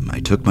 p.m., I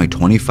took my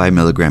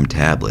 25mg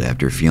tablet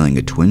after feeling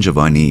a twinge of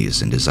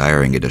unease and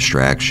desiring a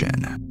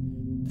distraction.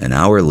 An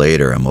hour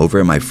later, I'm over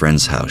at my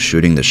friend's house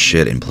shooting the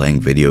shit and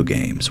playing video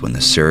games when the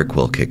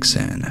Seroquel kicks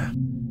in.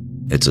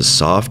 It's a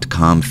soft,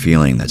 calm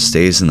feeling that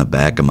stays in the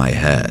back of my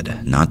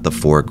head, not the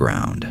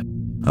foreground.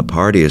 A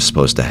party is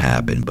supposed to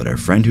happen, but our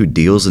friend who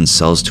deals and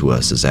sells to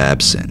us is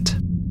absent.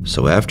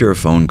 So after a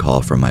phone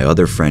call from my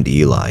other friend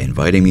Eli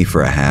inviting me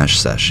for a hash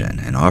session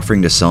and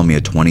offering to sell me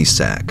a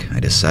 20-sack, I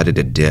decided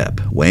to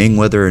dip, weighing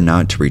whether or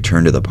not to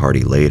return to the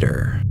party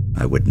later.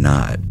 I would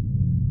not.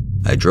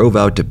 I drove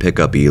out to pick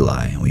up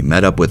Eli, and we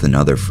met up with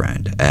another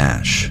friend,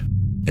 Ash.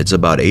 It's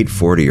about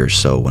 8:40 or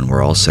so when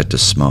we're all set to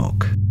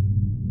smoke.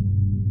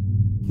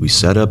 We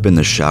set up in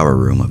the shower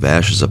room of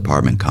Ash's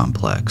apartment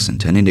complex,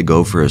 intending to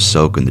go for a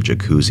soak in the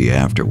jacuzzi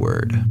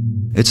afterward.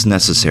 It's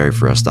necessary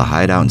for us to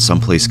hide out in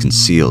someplace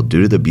concealed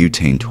due to the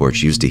butane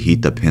torch used to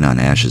heat the pin on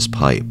Ash's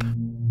pipe.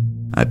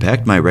 I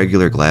packed my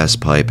regular glass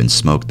pipe and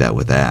smoked that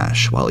with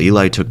Ash, while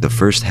Eli took the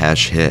first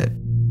hash hit.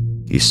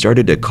 He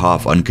started to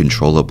cough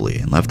uncontrollably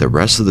and left the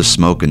rest of the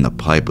smoke in the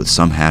pipe with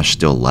some hash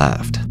still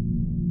left.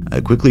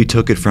 I quickly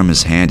took it from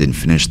his hand and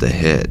finished the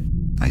hit.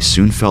 I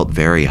soon felt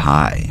very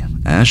high.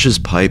 Ash's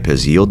pipe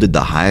has yielded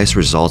the highest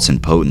results in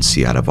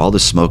potency out of all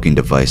the smoking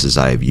devices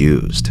I have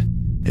used.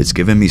 It's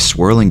given me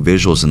swirling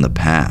visuals in the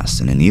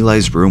past, and in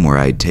Eli's room where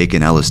I had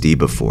taken LSD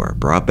before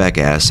brought back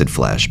acid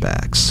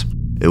flashbacks.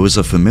 It was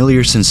a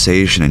familiar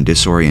sensation and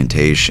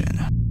disorientation.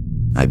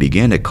 I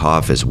began to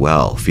cough as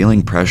well,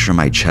 feeling pressure in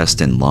my chest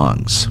and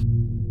lungs.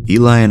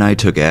 Eli and I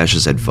took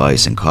Ash's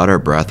advice and caught our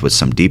breath with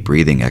some deep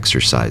breathing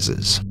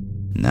exercises.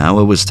 Now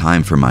it was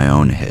time for my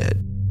own hit.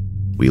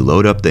 We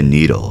load up the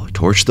needle,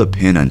 torch the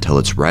pin until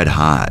it's red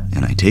hot,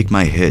 and I take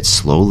my hit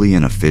slowly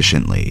and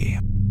efficiently.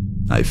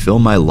 I fill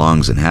my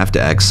lungs and have to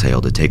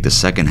exhale to take the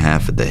second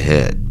half of the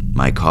hit.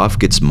 My cough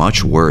gets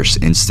much worse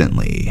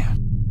instantly.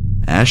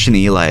 Ash and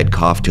Eli had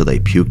coughed till they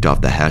puked off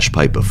the hash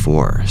pipe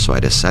before, so I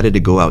decided to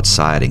go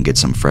outside and get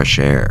some fresh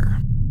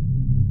air.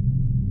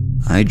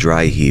 I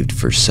dry heaved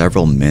for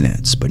several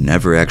minutes, but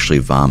never actually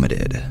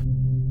vomited.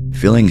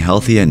 Feeling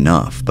healthy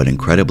enough, but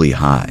incredibly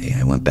high,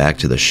 I went back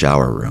to the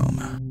shower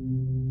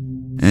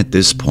room. At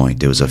this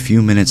point, it was a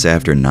few minutes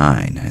after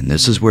 9, and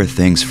this is where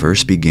things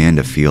first began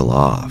to feel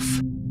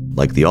off.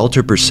 Like the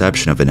altered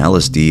perception of an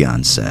LSD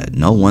onset,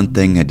 no one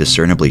thing had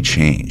discernibly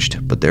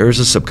changed, but there was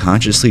a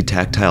subconsciously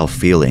tactile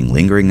feeling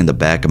lingering in the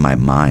back of my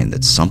mind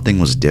that something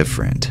was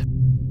different.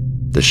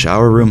 The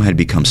shower room had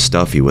become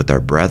stuffy with our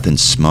breath and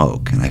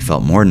smoke, and I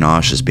felt more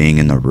nauseous being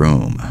in the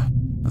room.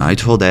 I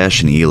told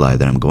Ash and Eli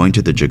that I'm going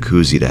to the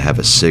jacuzzi to have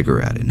a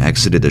cigarette and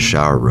exited the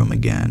shower room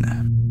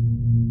again.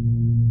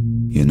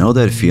 You know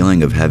that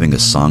feeling of having a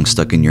song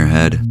stuck in your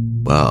head?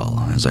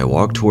 Well, as I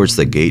walked towards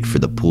the gate for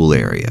the pool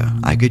area,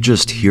 I could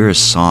just hear a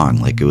song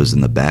like it was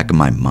in the back of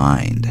my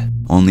mind,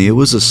 only it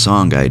was a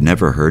song I had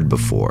never heard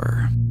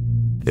before.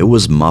 It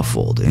was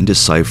muffled,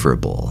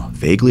 indecipherable,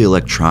 vaguely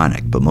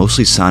electronic, but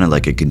mostly sounded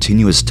like a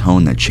continuous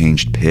tone that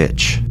changed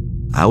pitch.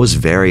 I was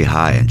very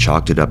high and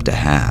chalked it up to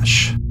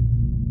hash.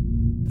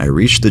 I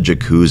reached the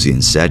jacuzzi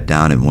and sat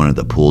down in one of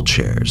the pool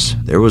chairs.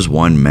 There was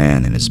one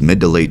man in his mid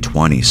to late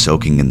 20s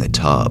soaking in the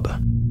tub.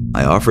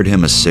 I offered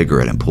him a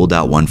cigarette and pulled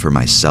out one for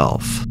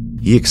myself.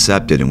 He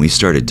accepted and we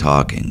started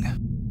talking.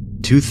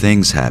 Two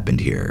things happened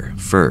here.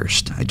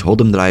 First, I told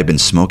him that I had been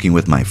smoking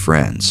with my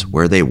friends,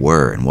 where they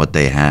were and what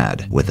they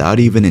had, without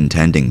even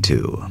intending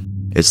to.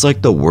 It's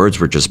like the words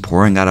were just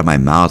pouring out of my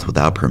mouth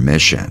without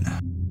permission.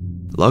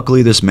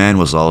 Luckily, this man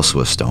was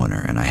also a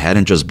stoner and I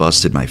hadn't just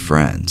busted my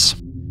friends.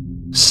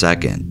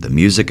 Second, the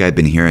music I'd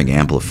been hearing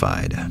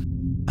amplified.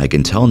 I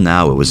can tell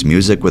now it was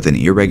music with an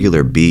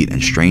irregular beat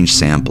and strange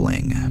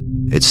sampling.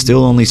 It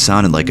still only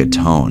sounded like a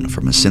tone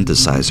from a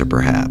synthesizer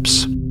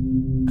perhaps.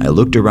 I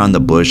looked around the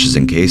bushes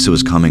in case it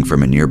was coming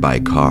from a nearby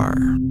car.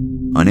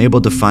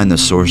 Unable to find the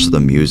source of the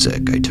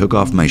music, I took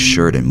off my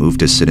shirt and moved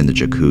to sit in the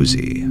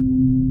jacuzzi.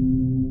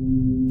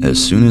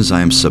 As soon as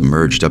I am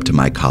submerged up to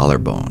my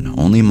collarbone,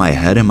 only my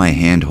head and my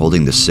hand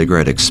holding the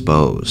cigarette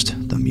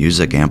exposed, the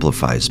music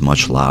amplifies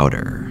much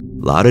louder.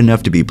 Loud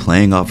enough to be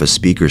playing off a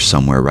speaker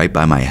somewhere right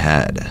by my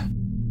head.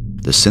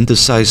 The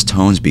synthesized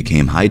tones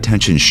became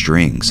high-tension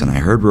strings and I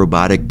heard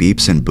robotic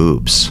beeps and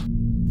boops.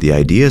 The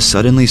idea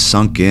suddenly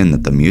sunk in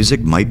that the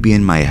music might be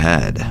in my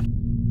head.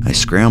 I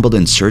scrambled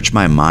and searched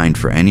my mind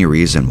for any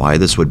reason why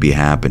this would be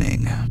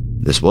happening.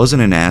 This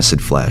wasn't an acid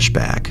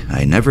flashback. I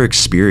had never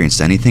experienced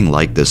anything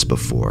like this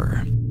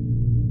before.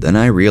 Then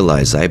I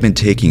realized I had been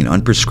taking an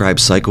unprescribed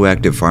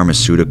psychoactive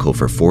pharmaceutical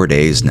for 4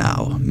 days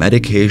now,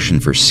 medication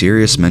for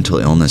serious mental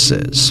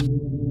illnesses.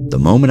 The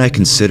moment I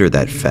consider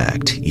that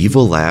fact,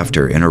 evil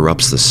laughter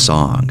interrupts the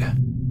song.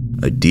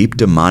 A deep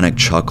demonic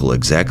chuckle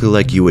exactly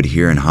like you would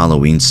hear in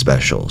Halloween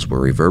specials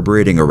were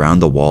reverberating around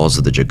the walls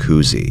of the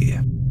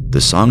jacuzzi.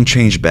 The song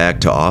changed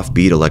back to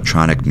offbeat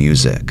electronic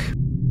music.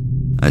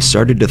 I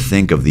started to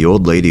think of the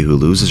old lady who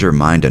loses her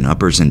mind on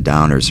uppers and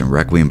downers in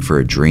Requiem for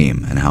a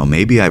Dream and how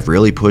maybe I've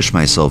really pushed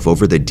myself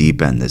over the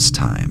deep end this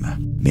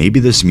time. Maybe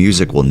this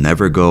music will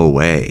never go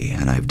away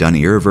and I've done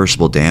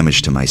irreversible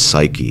damage to my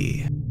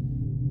psyche.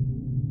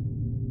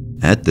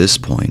 At this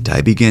point,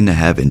 I began to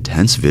have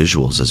intense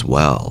visuals as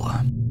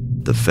well.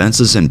 The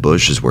fences and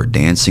bushes were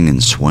dancing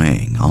and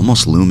swaying,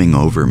 almost looming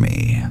over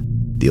me.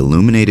 The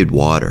illuminated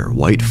water,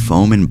 white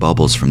foam and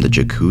bubbles from the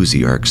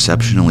jacuzzi are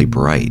exceptionally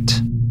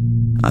bright.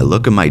 I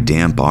look at my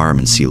damp arm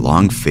and see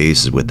long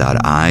faces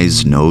without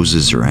eyes,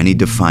 noses, or any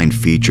defined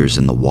features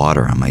in the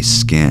water on my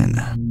skin.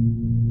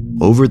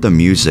 Over the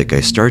music,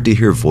 I start to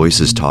hear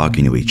voices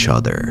talking to each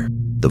other.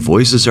 The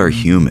voices are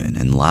human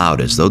and loud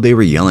as though they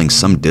were yelling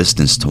some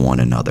distance to one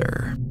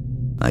another.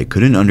 I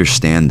couldn't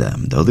understand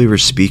them, though they were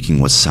speaking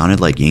what sounded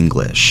like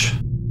English.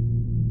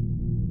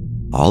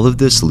 All of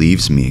this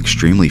leaves me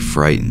extremely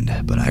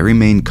frightened, but I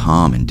remained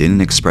calm and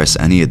didn't express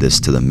any of this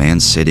to the man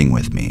sitting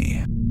with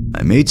me.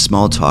 I made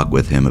small talk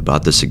with him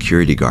about the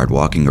security guard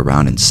walking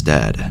around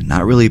instead,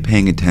 not really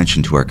paying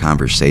attention to our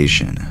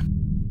conversation.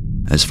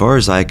 As far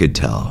as I could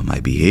tell, my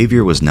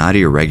behavior was not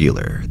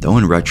irregular, though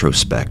in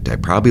retrospect I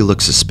probably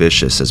looked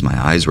suspicious as my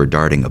eyes were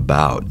darting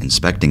about,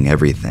 inspecting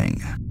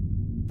everything.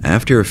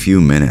 After a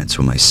few minutes,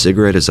 when my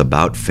cigarette is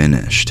about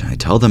finished, I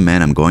tell the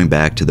man I'm going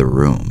back to the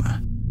room.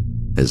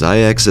 As I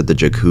exit the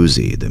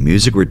jacuzzi, the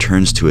music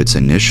returns to its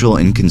initial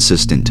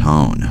inconsistent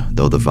tone,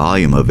 though the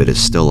volume of it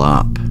is still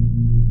up.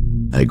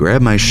 I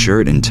grab my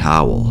shirt and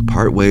towel,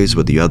 part ways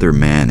with the other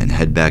man, and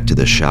head back to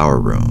the shower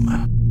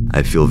room.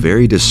 I feel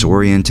very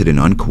disoriented and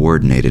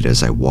uncoordinated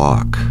as I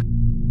walk.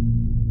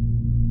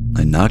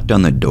 I knocked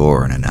on the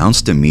door and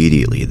announced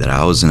immediately that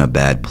I was in a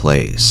bad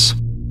place.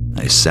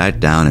 I sat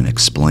down and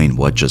explained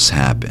what just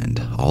happened.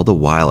 All the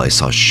while I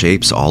saw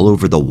shapes all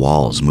over the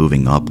walls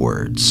moving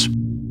upwards.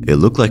 It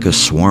looked like a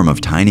swarm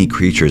of tiny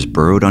creatures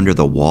burrowed under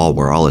the wall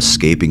were all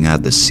escaping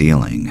out the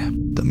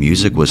ceiling. The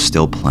music was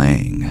still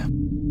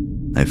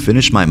playing. I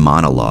finished my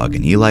monologue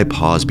and Eli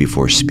paused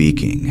before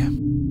speaking.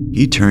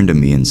 He turned to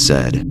me and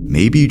said,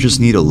 "Maybe you just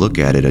need to look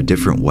at it a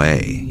different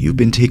way. You've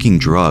been taking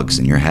drugs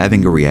and you're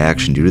having a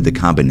reaction due to the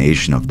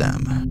combination of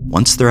them.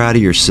 Once they're out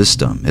of your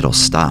system, it'll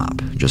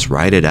stop. Just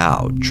ride it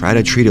out. Try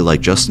to treat it like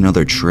just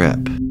another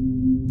trip."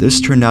 This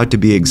turned out to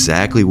be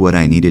exactly what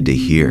I needed to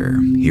hear.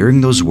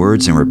 Hearing those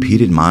words and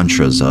repeated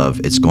mantras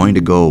of, "It's going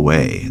to go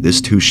away,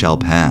 this too shall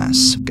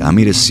pass," got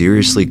me to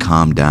seriously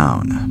calm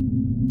down.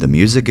 The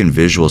music and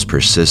visuals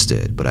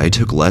persisted, but I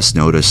took less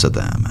notice of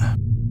them.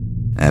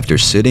 After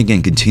sitting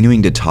and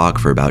continuing to talk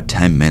for about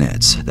 10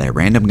 minutes, that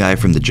random guy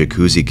from the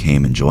jacuzzi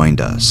came and joined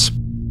us.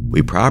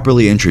 We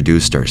properly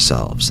introduced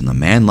ourselves, and the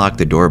man locked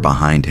the door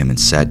behind him and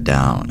sat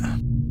down.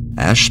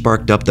 Ash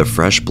sparked up the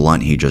fresh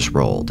blunt he just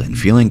rolled, and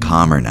feeling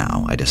calmer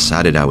now, I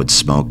decided I would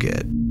smoke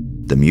it.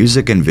 The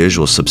music and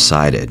visuals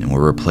subsided and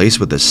were replaced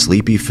with a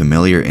sleepy,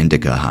 familiar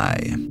indica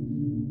high.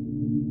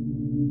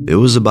 It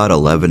was about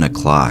 11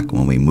 o'clock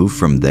when we moved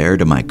from there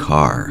to my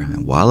car,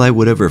 and while I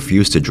would have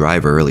refused to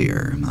drive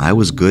earlier, I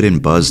was good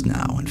and buzzed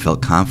now and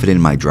felt confident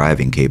in my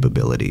driving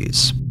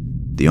capabilities.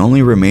 The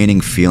only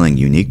remaining feeling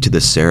unique to the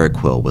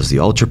Seroquel was the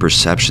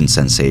ultra-perception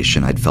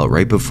sensation I'd felt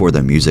right before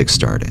the music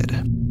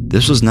started.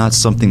 This was not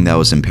something that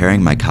was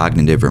impairing my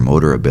cognitive or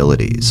motor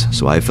abilities,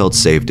 so I felt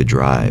safe to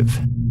drive.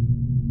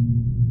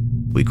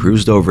 We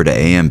cruised over to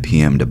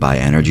AM/PM to buy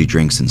energy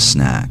drinks and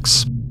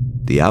snacks.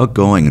 The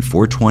outgoing and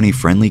 420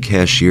 friendly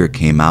cashier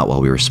came out while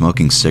we were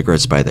smoking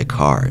cigarettes by the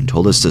car and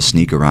told us to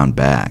sneak around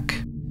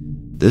back.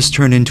 This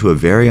turned into a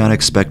very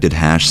unexpected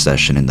hash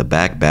session in the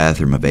back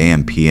bathroom of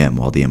AM/PM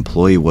while the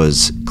employee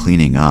was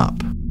cleaning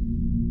up.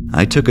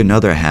 I took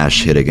another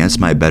hash hit against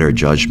my better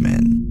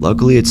judgment.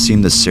 Luckily, it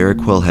seemed the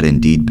Seroquel had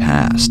indeed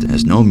passed,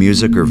 as no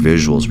music or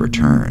visuals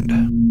returned.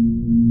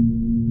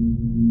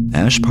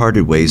 Ash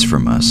parted ways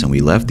from us, and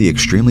we left the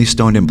extremely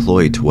stoned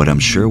employee to what I'm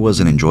sure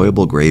was an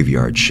enjoyable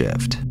graveyard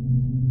shift.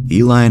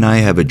 Eli and I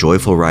have a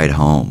joyful ride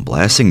home,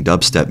 blasting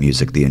dubstep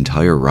music the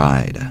entire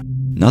ride.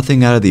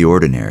 Nothing out of the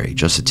ordinary,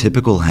 just a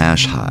typical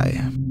hash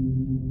high.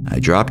 I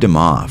dropped him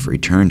off,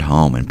 returned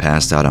home, and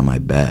passed out on my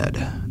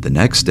bed. The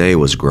next day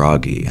was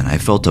groggy, and I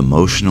felt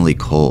emotionally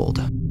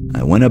cold.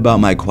 I went about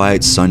my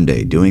quiet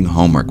Sunday doing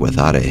homework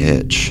without a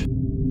hitch.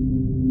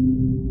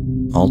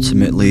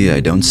 Ultimately, I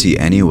don't see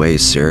any way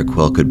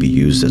Seroquel could be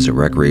used as a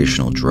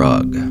recreational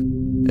drug.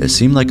 It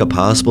seemed like a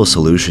possible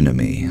solution to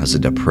me, as a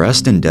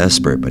depressed and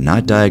desperate but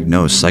not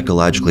diagnosed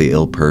psychologically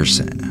ill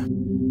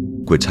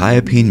person.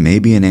 Quetiapine may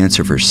be an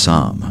answer for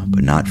some,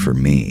 but not for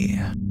me.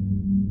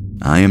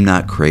 I am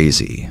not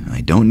crazy.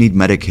 I don't need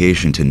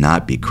medication to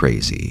not be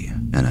crazy,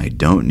 and I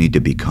don't need to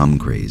become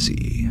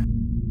crazy.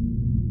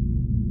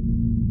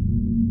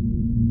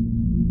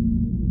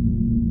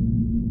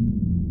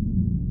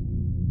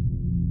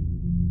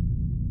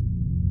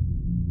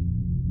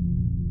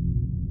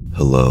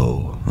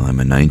 Hello, I'm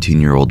a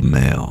 19-year-old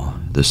male.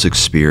 This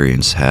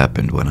experience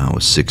happened when I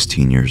was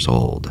 16 years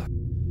old.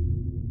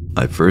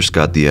 I first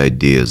got the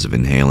ideas of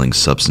inhaling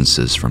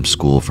substances from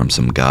school from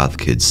some goth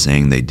kids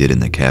saying they did in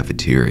the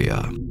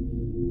cafeteria.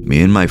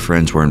 Me and my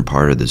friends weren't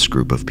part of this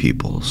group of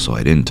people, so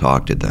I didn't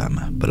talk to them,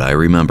 but I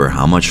remember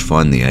how much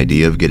fun the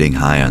idea of getting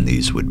high on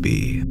these would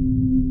be.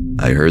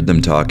 I heard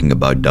them talking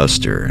about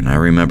Duster, and I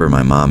remember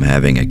my mom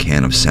having a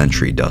can of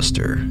Sentry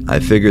Duster. I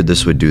figured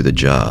this would do the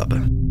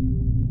job.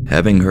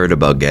 Having heard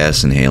about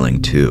gas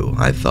inhaling too,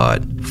 I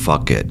thought,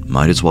 fuck it,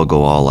 might as well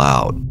go all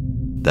out.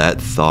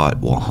 That thought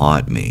will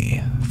haunt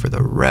me for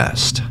the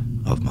rest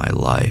of my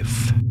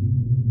life.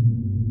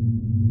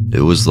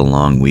 It was the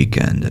long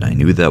weekend, and I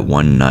knew that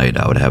one night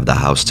I would have the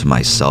house to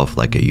myself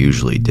like I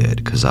usually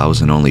did, because I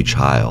was an only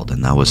child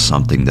and that was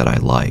something that I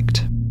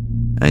liked.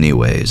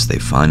 Anyways, they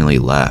finally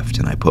left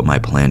and I put my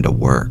plan to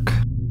work.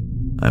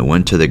 I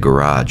went to the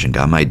garage and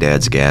got my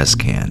dad's gas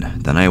can,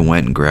 then I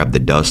went and grabbed the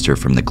duster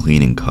from the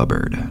cleaning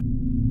cupboard.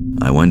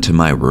 I went to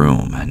my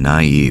room,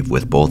 naive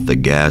with both the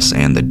gas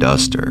and the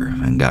duster,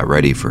 and got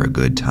ready for a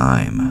good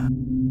time.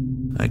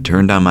 I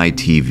turned on my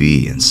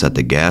TV and set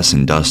the gas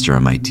and duster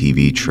on my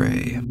TV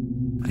tray.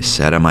 I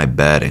sat on my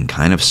bed and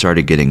kind of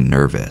started getting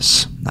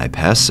nervous. I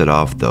passed it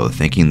off though,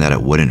 thinking that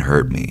it wouldn't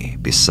hurt me.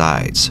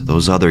 Besides,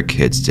 those other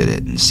kids did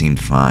it and seemed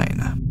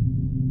fine.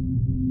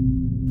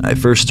 I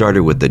first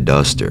started with the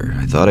duster.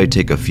 I thought I'd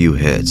take a few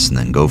hits and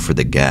then go for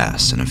the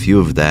gas and a few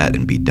of that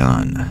and be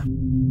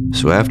done.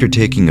 So after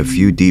taking a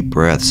few deep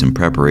breaths in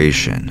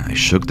preparation, I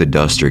shook the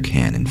duster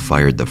can and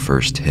fired the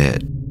first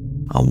hit.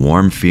 A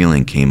warm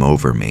feeling came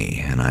over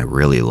me, and I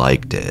really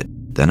liked it.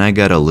 Then I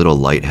got a little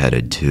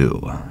lightheaded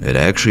too. It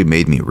actually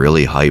made me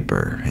really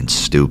hyper and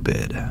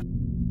stupid.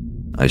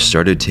 I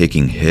started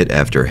taking hit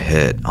after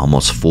hit,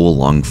 almost full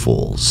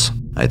lungfuls.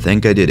 I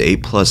think I did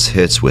 8+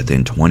 hits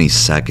within 20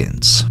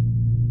 seconds.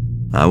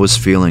 I was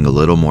feeling a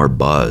little more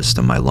buzzed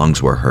and my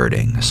lungs were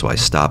hurting, so I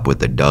stopped with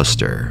the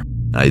duster.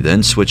 I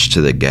then switched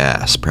to the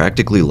gas,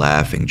 practically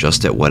laughing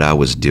just at what I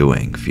was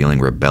doing, feeling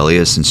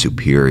rebellious and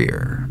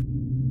superior.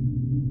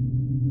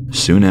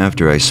 Soon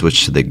after I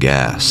switched to the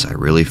gas, I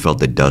really felt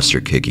the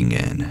duster kicking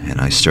in, and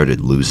I started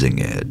losing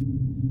it.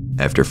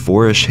 After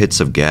 4-ish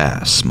hits of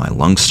gas, my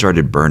lungs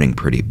started burning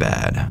pretty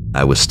bad.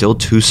 I was still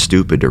too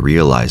stupid to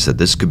realize that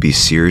this could be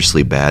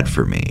seriously bad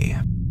for me.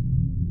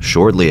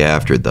 Shortly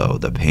after though,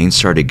 the pain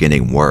started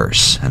getting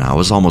worse, and I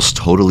was almost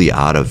totally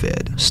out of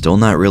it, still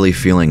not really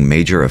feeling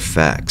major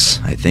effects,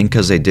 I think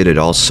because I did it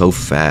all so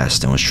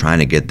fast and was trying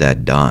to get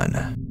that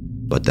done.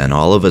 But then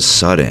all of a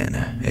sudden,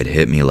 it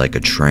hit me like a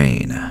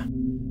train.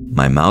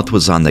 My mouth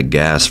was on the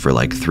gas for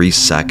like 3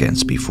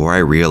 seconds before I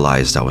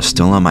realized I was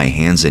still on my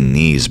hands and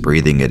knees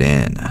breathing it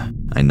in.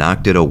 I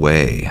knocked it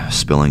away,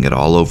 spilling it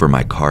all over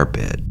my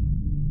carpet.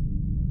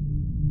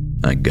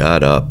 I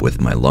got up with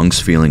my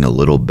lungs feeling a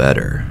little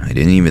better. I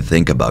didn't even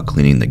think about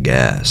cleaning the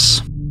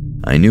gas.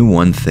 I knew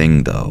one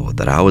thing though,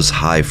 that I was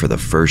high for the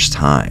first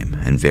time,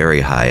 and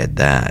very high at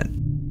that.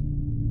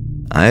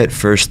 I at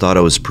first thought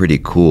it was pretty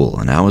cool,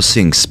 and I was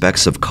seeing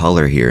specks of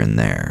color here and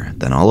there.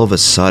 Then all of a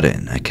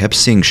sudden, I kept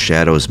seeing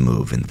shadows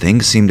move and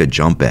things seemed to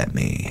jump at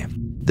me.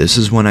 This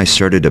is when I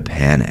started to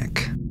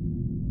panic.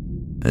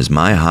 As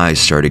my highs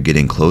started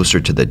getting closer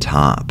to the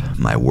top,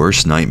 my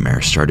worst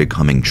nightmare started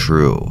coming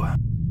true.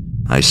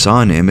 I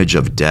saw an image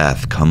of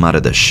death come out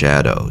of the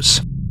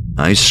shadows.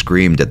 I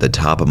screamed at the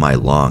top of my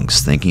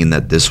lungs, thinking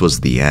that this was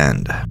the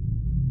end.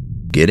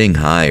 Getting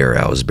higher,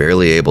 I was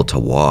barely able to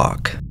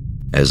walk.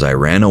 As I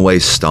ran away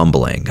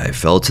stumbling, I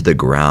fell to the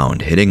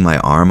ground, hitting my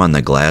arm on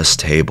the glass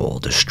table,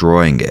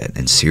 destroying it,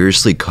 and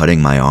seriously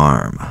cutting my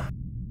arm.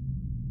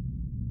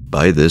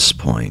 By this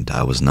point,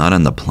 I was not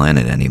on the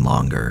planet any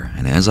longer,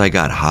 and as I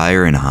got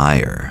higher and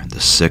higher,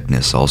 the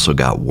sickness also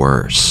got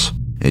worse.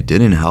 It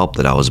didn't help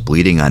that I was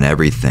bleeding on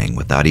everything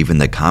without even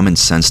the common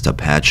sense to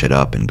patch it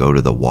up and go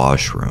to the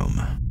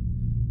washroom.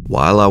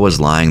 While I was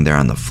lying there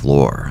on the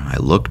floor, I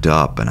looked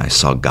up and I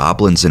saw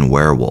goblins and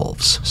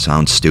werewolves.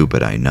 Sounds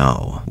stupid, I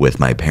know. With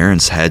my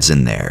parents' heads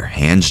in there,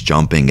 hands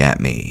jumping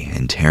at me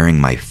and tearing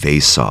my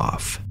face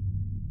off.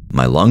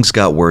 My lungs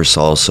got worse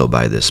also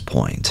by this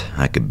point.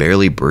 I could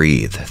barely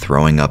breathe,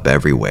 throwing up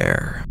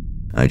everywhere.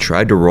 I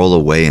tried to roll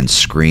away and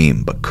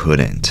scream, but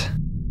couldn't.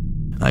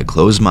 I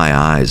closed my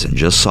eyes and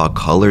just saw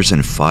colors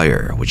and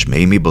fire, which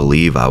made me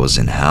believe I was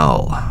in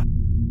hell.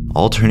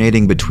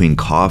 Alternating between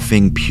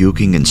coughing,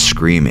 puking, and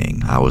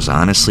screaming, I was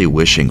honestly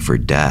wishing for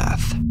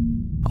death.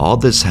 All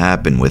this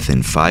happened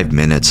within 5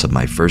 minutes of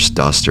my first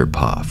duster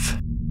puff.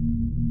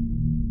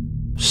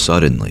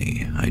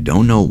 Suddenly, I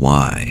don't know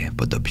why,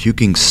 but the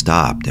puking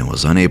stopped and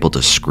was unable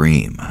to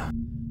scream.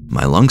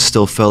 My lungs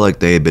still felt like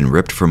they had been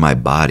ripped from my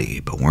body,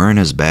 but weren't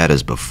as bad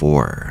as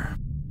before.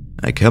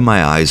 I kept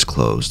my eyes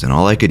closed and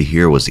all I could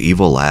hear was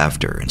evil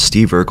laughter and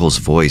Steve Urkel's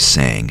voice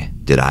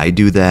saying, "Did I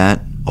do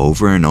that?"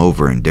 over and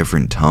over in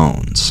different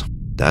tones.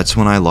 That's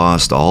when I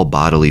lost all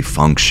bodily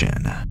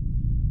function.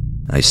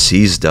 I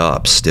seized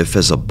up, stiff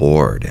as a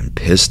board, and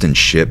pissed and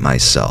shit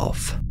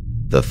myself.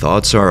 The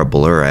thoughts are a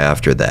blur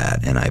after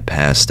that, and I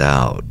passed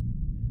out.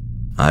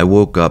 I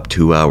woke up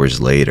 2 hours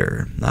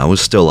later. I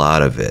was still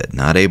out of it,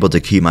 not able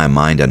to keep my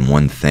mind on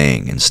one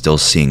thing and still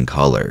seeing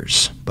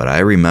colors, but I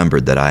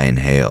remembered that I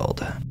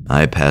inhaled.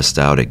 I passed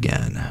out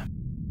again.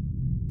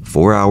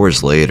 4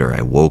 hours later,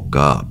 I woke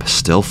up,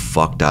 still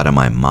fucked out of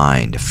my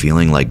mind,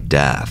 feeling like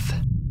death.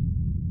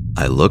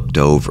 I looked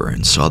over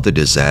and saw the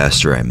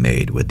disaster I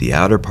made with the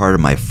outer part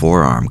of my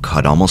forearm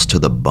cut almost to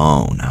the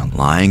bone,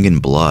 lying in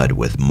blood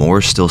with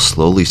more still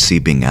slowly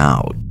seeping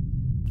out.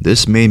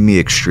 This made me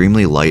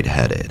extremely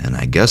lightheaded, and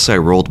I guess I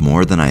rolled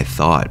more than I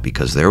thought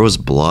because there was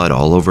blood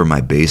all over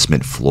my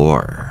basement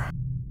floor.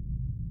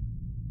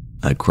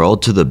 I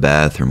crawled to the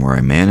bathroom where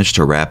I managed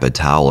to wrap a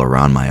towel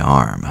around my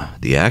arm.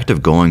 The act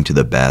of going to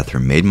the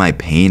bathroom made my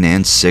pain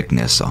and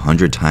sickness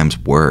 100 times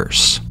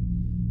worse.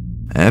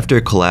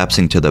 After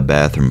collapsing to the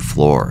bathroom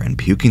floor and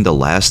puking the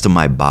last of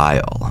my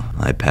bile,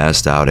 I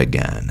passed out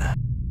again.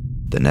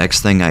 The next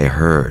thing I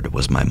heard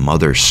was my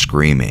mother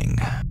screaming.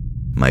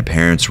 My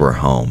parents were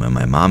home and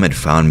my mom had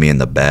found me in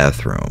the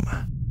bathroom.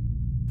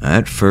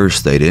 At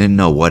first, they didn't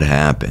know what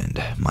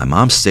happened. My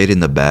mom stayed in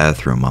the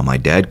bathroom while my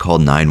dad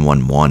called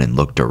 911 and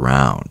looked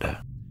around.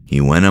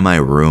 He went in my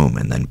room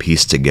and then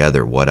pieced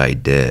together what I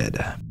did.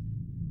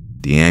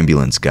 The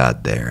ambulance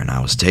got there and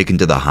I was taken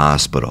to the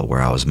hospital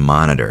where I was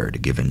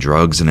monitored, given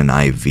drugs and an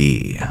IV.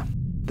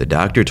 The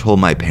doctor told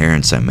my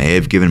parents I may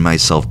have given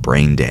myself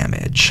brain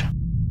damage.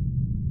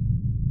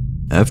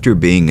 After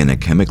being in a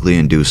chemically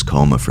induced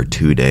coma for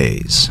 2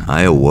 days,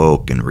 I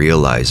awoke and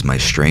realized my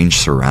strange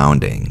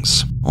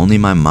surroundings. Only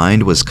my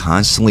mind was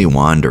constantly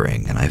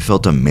wandering and I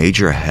felt a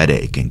major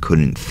headache and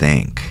couldn't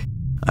think.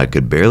 I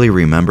could barely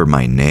remember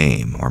my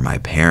name or my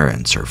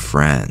parents or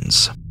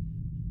friends.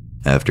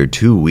 After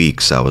 2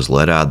 weeks, I was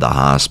let out of the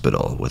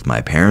hospital with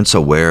my parents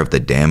aware of the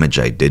damage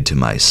I did to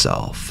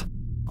myself.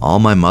 All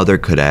my mother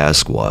could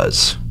ask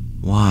was,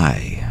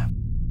 "Why?"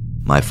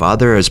 My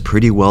father has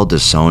pretty well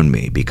disowned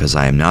me because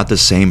I am not the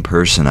same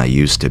person I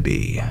used to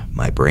be.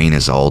 My brain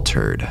is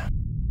altered.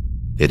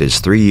 It is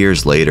 3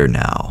 years later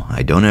now.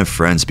 I don't have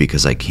friends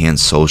because I can't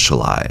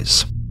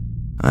socialize.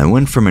 I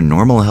went from a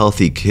normal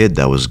healthy kid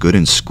that was good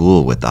in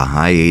school with a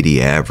high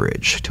 80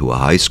 average to a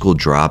high school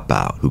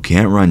dropout who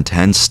can't run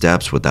 10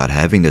 steps without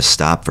having to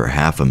stop for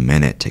half a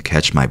minute to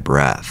catch my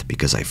breath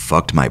because I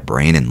fucked my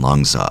brain and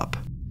lungs up.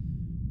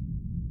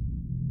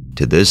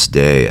 To this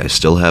day, I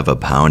still have a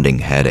pounding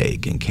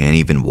headache and can't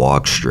even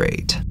walk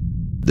straight.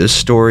 This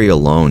story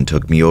alone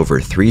took me over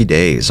 3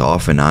 days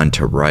off and on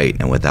to write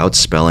and without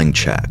spelling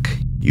check.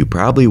 You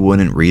probably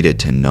wouldn't read it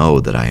to know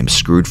that I am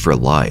screwed for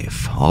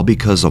life, all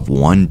because of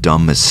one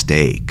dumb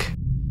mistake.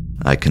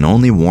 I can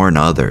only warn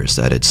others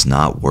that it's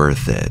not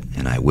worth it,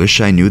 and I wish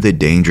I knew the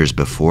dangers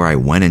before I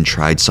went and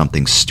tried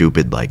something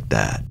stupid like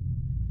that.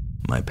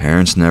 My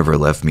parents never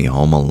left me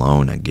home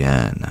alone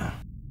again.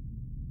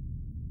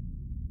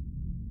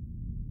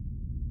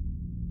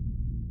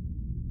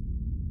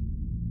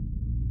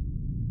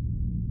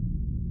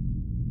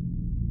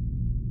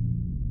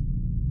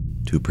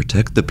 To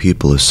protect the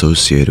people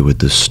associated with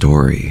this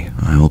story,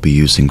 I will be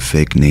using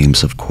fake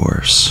names, of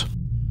course.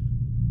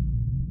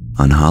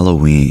 On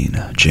Halloween,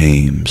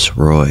 James,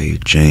 Roy,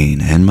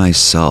 Jane, and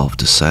myself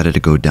decided to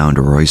go down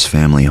to Roy's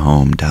family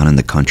home down in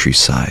the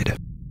countryside.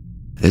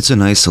 It's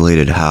an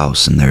isolated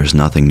house and there's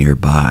nothing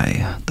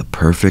nearby, the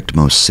perfect,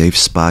 most safe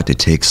spot to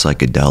take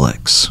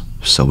psychedelics,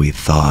 so we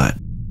thought.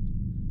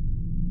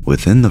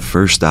 Within the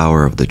first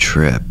hour of the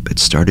trip, it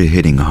started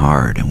hitting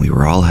hard and we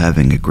were all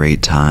having a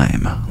great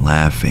time,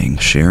 laughing,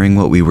 sharing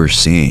what we were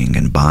seeing,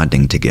 and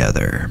bonding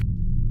together.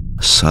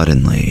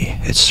 Suddenly,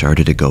 it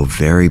started to go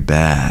very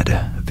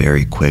bad,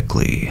 very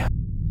quickly.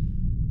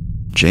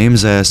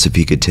 James asked if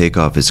he could take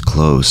off his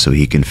clothes so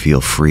he can feel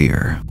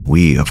freer.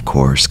 We, of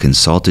course,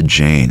 consulted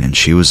Jane and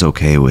she was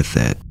okay with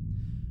it.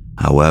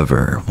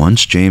 However,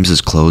 once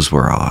James's clothes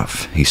were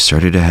off, he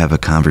started to have a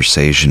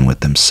conversation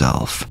with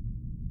himself.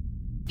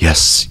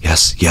 Yes,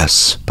 yes,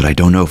 yes, but I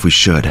don't know if we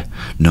should.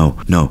 No,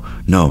 no,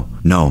 no,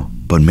 no,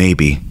 but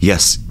maybe.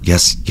 Yes,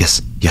 yes,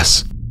 yes,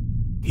 yes.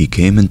 He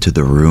came into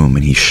the room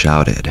and he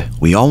shouted,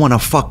 "We all want to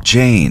fuck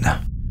Jane."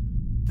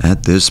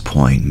 At this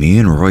point, me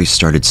and Roy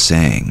started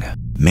saying,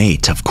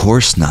 "Mate, of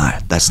course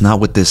not. That's not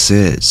what this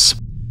is."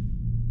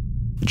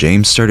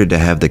 James started to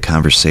have the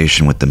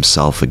conversation with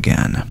himself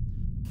again.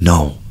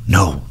 No,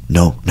 no,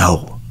 no,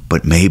 no,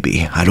 but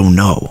maybe, I don't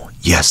know.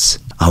 Yes,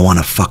 I want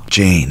to fuck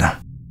Jane.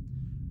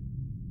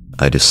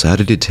 I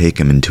decided to take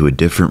him into a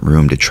different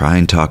room to try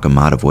and talk him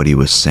out of what he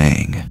was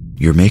saying.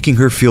 You're making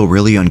her feel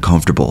really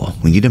uncomfortable.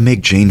 We need to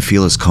make Jane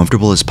feel as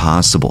comfortable as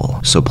possible,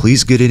 so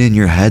please get it in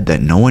your head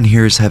that no one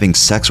here is having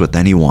sex with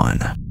anyone.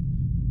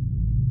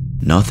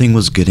 Nothing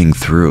was getting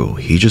through.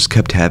 He just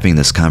kept having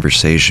this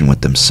conversation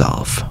with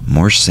himself.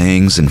 More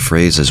sayings and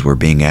phrases were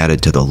being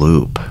added to the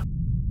loop.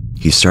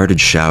 He started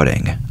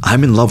shouting,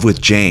 "I'm in love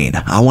with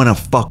Jane. I want to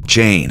fuck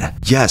Jane.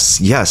 Yes,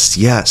 yes,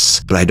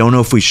 yes, but I don't know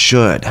if we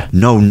should.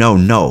 No, no,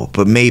 no,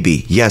 but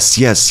maybe. Yes,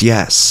 yes,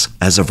 yes.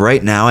 As of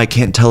right now, I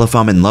can't tell if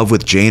I'm in love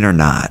with Jane or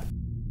not."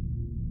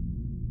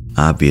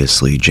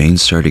 Obviously, Jane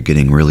started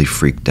getting really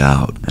freaked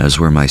out, as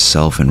were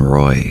myself and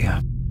Roy.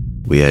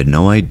 We had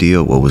no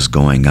idea what was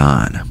going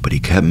on, but he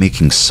kept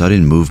making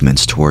sudden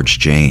movements towards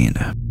Jane.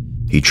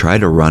 He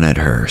tried to run at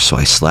her, so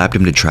I slapped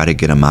him to try to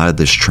get him out of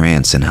this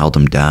trance and held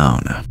him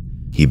down.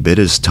 He bit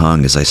his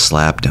tongue as I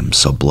slapped him,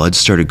 so blood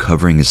started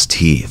covering his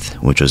teeth,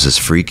 which was as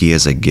freaky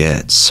as it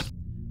gets.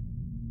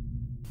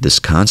 This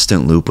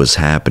constant loop was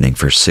happening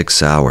for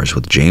 6 hours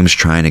with James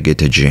trying to get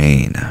to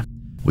Jane.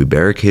 We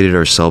barricaded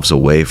ourselves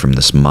away from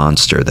this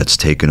monster that's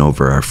taken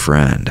over our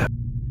friend.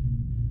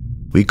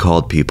 We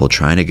called people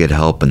trying to get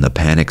help in the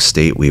panic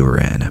state we were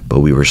in, but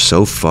we were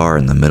so far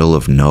in the middle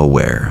of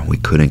nowhere, we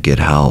couldn't get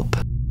help.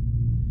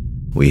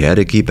 We had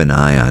to keep an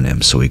eye on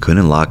him so we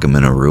couldn't lock him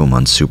in a room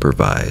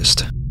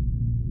unsupervised.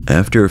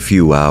 After a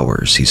few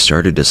hours, he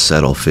started to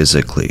settle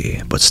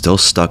physically, but still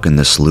stuck in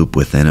this loop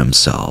within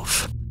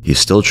himself. He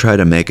still tried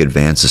to make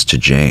advances to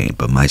Jane,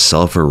 but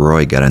myself or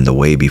Roy got in the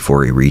way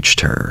before he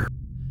reached her.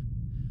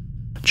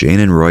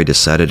 Jane and Roy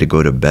decided to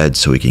go to bed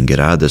so we can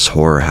get out of this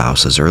horror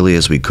house as early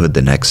as we could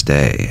the next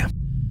day.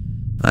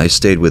 I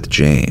stayed with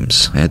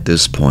James. At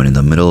this point in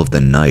the middle of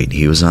the night,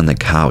 he was on the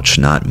couch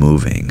not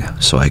moving,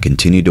 so I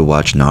continued to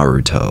watch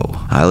Naruto.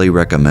 Highly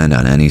recommend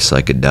on any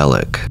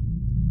psychedelic.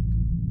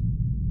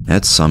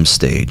 At some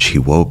stage, he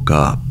woke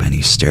up and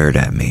he stared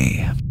at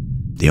me.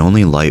 The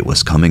only light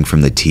was coming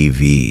from the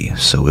TV,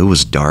 so it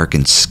was dark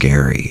and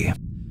scary.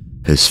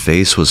 His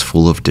face was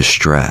full of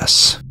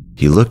distress.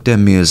 He looked at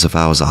me as if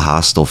I was a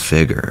hostile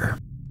figure.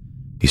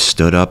 He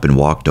stood up and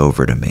walked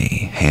over to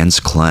me, hands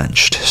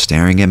clenched,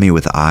 staring at me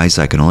with eyes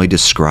I can only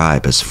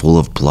describe as full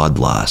of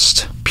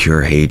bloodlust,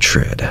 pure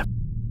hatred.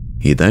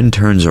 He then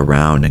turns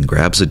around and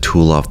grabs a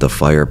tool off the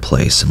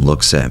fireplace and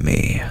looks at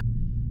me.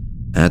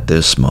 At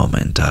this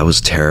moment, I was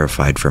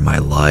terrified for my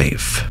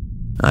life.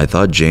 I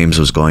thought James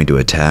was going to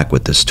attack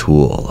with this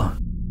tool.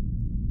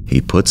 He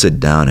puts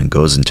it down and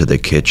goes into the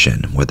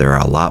kitchen, where there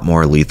are a lot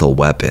more lethal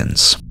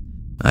weapons.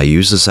 I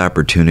use this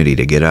opportunity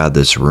to get out of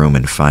this room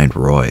and find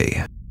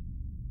Roy.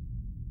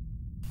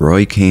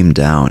 Roy came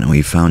down and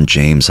we found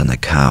James on the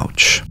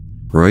couch.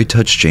 Roy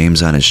touched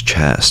James on his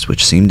chest,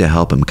 which seemed to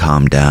help him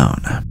calm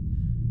down.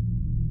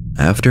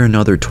 After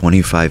another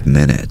 25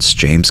 minutes,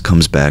 James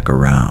comes back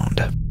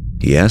around.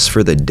 He asked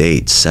for the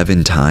date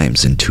 7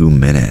 times in 2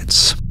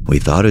 minutes. We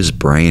thought his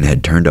brain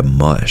had turned to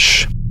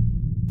mush.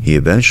 He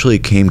eventually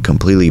came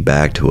completely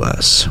back to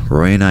us.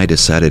 Roy and I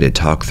decided to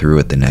talk through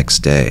it the next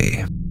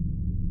day.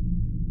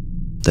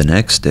 The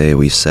next day,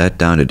 we sat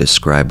down to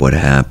describe what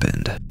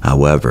happened.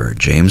 However,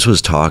 James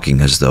was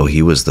talking as though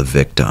he was the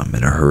victim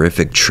in a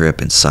horrific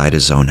trip inside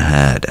his own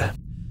head.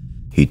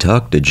 He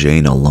talked to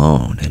Jane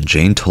alone, and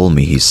Jane told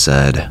me he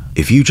said,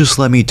 "If you just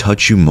let me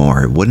touch you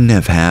more, it wouldn't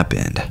have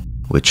happened,"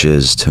 which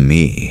is, to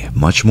me,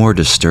 much more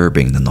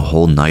disturbing than the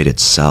whole night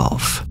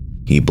itself.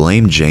 He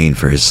blamed Jane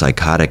for his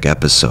psychotic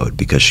episode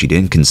because she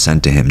didn't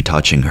consent to him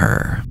touching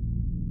her.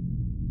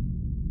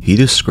 He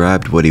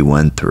described what he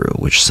went through,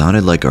 which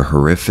sounded like a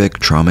horrific,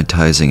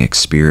 traumatizing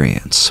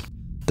experience.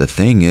 The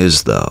thing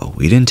is, though,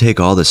 we didn't take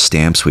all the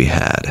stamps we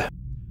had.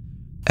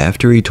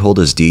 After he told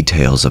us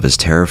details of his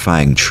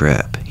terrifying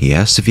trip, He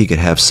asked if he could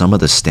have some of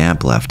the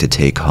stamp left to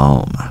take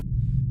home.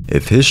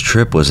 If his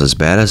trip was as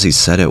bad as he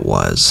said it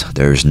was,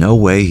 there's no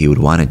way he would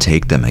want to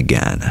take them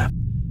again.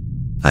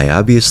 I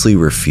obviously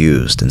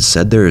refused and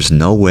said there is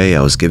no way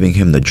I was giving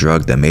him the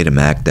drug that made him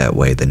act that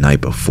way the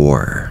night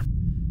before.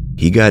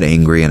 He got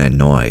angry and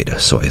annoyed,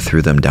 so I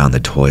threw them down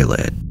the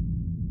toilet.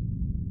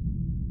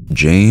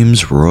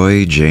 James,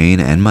 Roy,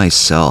 Jane, and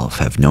myself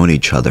have known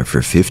each other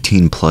for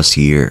 15 plus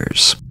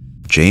years.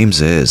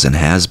 James is and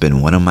has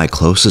been one of my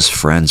closest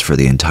friends for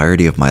the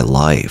entirety of my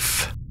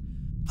life.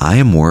 I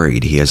am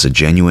worried he has a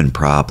genuine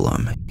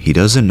problem. He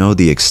doesn't know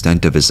the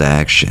extent of his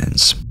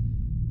actions.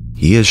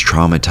 He has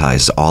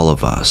traumatized all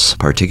of us,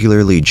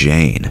 particularly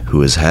Jane,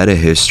 who has had a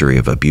history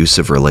of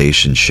abusive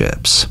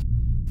relationships.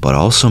 But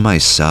also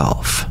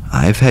myself.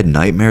 I've had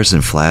nightmares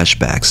and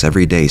flashbacks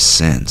every day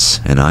since,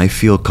 and I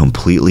feel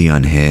completely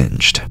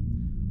unhinged.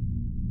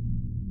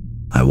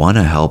 I want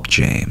to help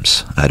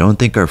James. I don't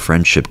think our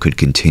friendship could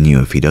continue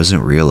if he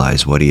doesn't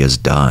realize what he has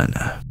done.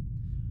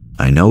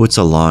 I know it's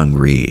a long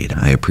read.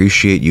 I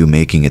appreciate you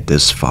making it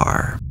this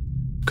far.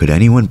 Could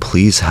anyone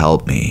please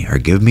help me or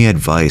give me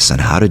advice on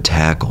how to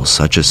tackle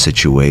such a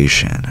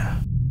situation?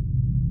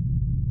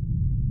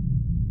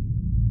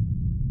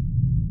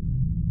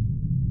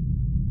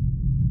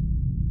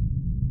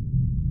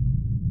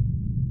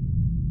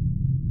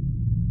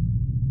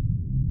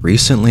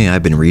 Recently,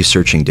 I've been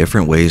researching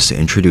different ways to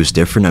introduce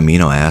different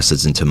amino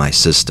acids into my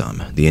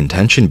system, the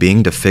intention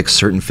being to fix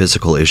certain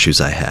physical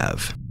issues I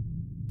have.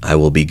 I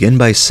will begin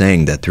by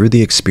saying that through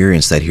the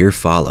experience that here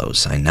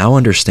follows, I now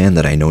understand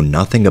that I know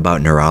nothing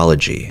about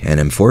neurology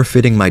and am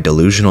forfeiting my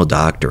delusional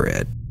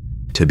doctorate.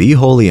 To be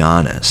wholly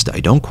honest,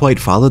 I don't quite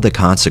follow the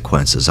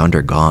consequences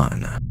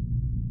undergone.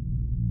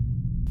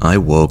 I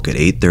woke at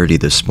 8:30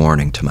 this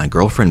morning to my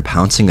girlfriend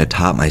pouncing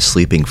atop my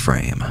sleeping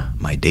frame.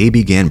 My day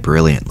began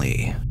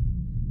brilliantly.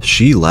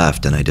 She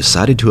left and I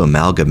decided to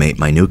amalgamate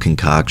my new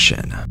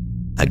concoction.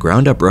 I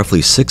ground up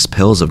roughly 6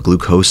 pills of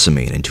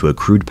glucosamine into a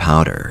crude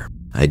powder.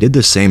 I did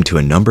the same to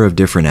a number of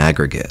different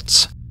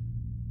aggregates.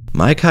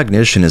 My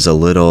cognition is a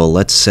little,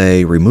 let's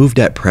say, removed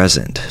at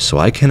present, so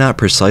I cannot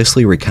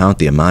precisely recount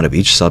the amount of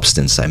each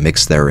substance I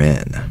mixed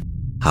therein.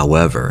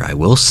 However, I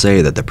will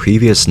say that the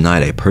previous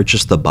night I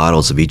purchased the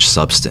bottles of each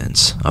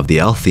substance. Of the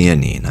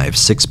L-Theanine, I have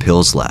 6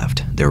 pills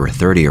left. There were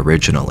 30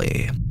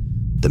 originally.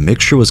 The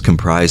mixture was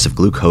comprised of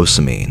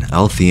glucosamine,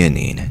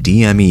 L-Theanine,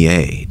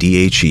 DMEA,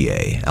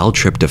 DHEA,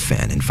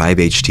 L-Tryptophan, and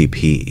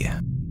 5-HTP.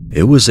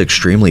 It was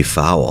extremely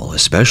foul,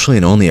 especially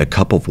in only a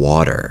cup of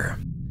water.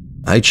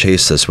 I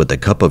chased this with a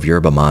cup of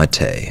Yerba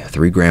mate,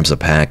 3 grams a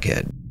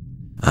packet.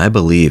 I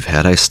believe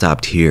had I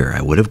stopped here,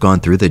 I would have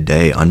gone through the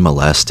day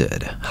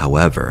unmolested.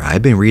 However,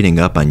 I've been reading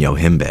up on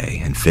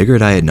Yohimbe and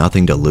figured I had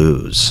nothing to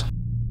lose.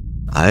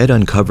 I had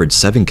uncovered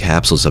 7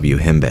 capsules of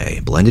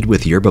Yohimbe blended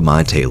with Yerba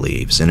mate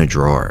leaves in a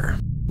drawer.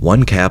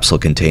 1 capsule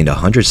contained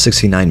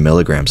 169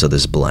 milligrams of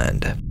this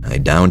blend. I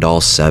downed all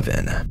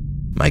 7.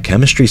 My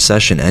chemistry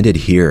session ended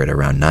here at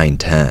around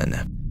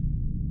 9:10.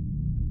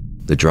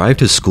 The drive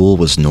to school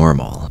was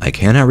normal. I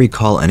cannot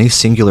recall any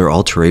singular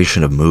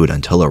alteration of mood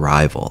until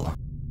arrival.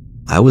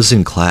 I was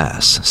in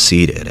class,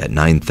 seated at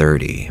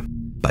 9:30.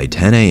 By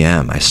 10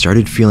 a.m., I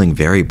started feeling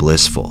very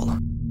blissful.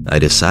 I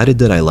decided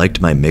that I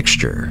liked my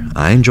mixture.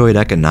 I enjoyed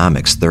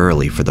economics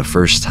thoroughly for the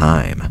first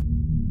time.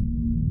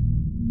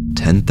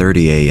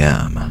 10:30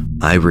 a.m.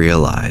 I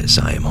realize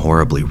I am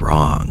horribly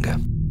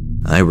wrong.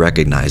 I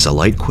recognize a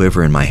light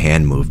quiver in my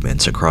hand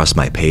movements across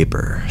my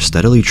paper,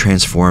 steadily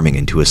transforming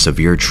into a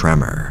severe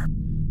tremor.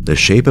 The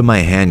shape of my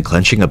hand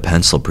clenching a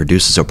pencil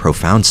produces a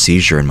profound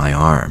seizure in my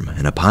arm,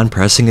 and upon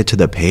pressing it to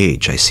the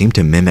page, I seem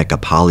to mimic a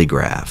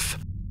polygraph.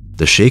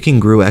 The shaking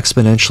grew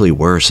exponentially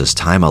worse as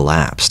time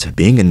elapsed.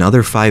 Being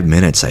another 5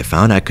 minutes, I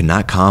found I could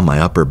not calm my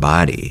upper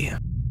body.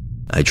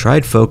 I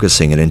tried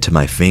focusing it into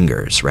my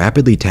fingers,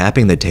 rapidly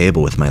tapping the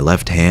table with my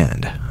left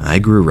hand. I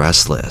grew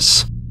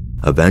restless.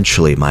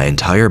 Eventually, my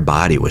entire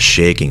body was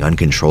shaking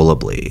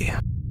uncontrollably.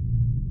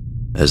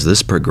 As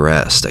this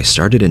progressed, I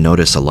started to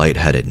notice a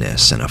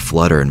lightheadedness and a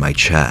flutter in my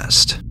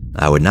chest.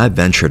 I would not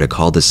venture to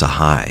call this a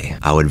high.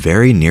 I would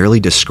very nearly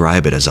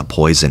describe it as a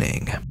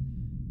poisoning.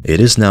 It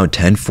is now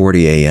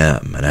 10:40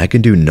 a.m., and I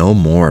can do no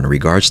more in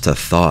regards to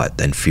thought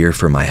than fear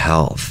for my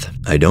health.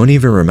 I don't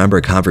even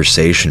remember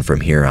conversation from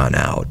here on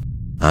out.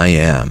 I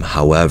am,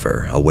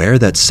 however, aware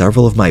that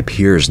several of my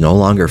peers no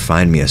longer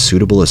find me a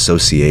suitable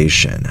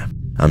association.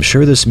 I'm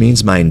sure this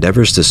means my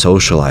endeavors to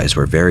socialize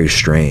were very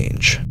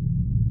strange.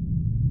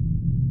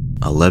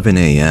 11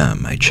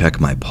 a.m., I check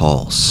my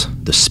pulse.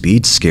 The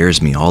speed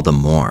scares me all the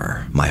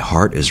more. My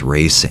heart is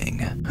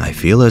racing. I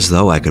feel as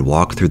though I could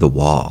walk through the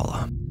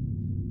wall.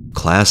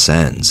 Class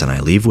ends and I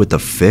leave with a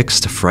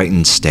fixed,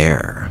 frightened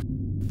stare.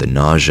 The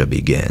nausea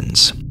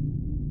begins.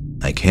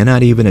 I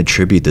cannot even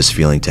attribute this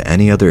feeling to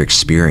any other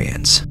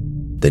experience.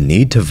 The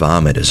need to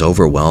vomit is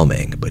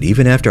overwhelming, but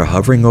even after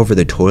hovering over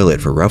the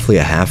toilet for roughly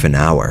a half an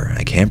hour,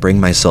 I can't bring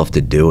myself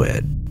to do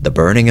it. The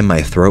burning in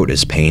my throat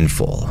is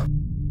painful.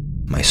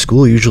 My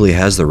school usually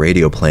has the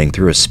radio playing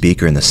through a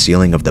speaker in the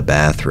ceiling of the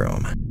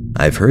bathroom.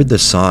 I've heard the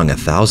song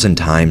 1,000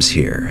 times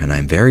here, and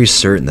I'm very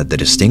certain that the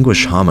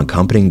distinguished hum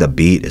accompanying the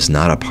beat is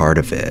not a part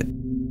of it.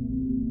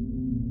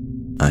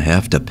 I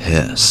have to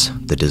piss.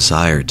 The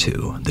desire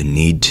to, the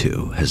need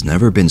to, has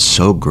never been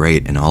so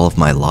great in all of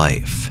my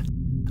life.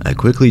 I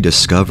quickly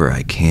discover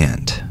I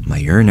can't. My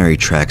urinary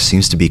tract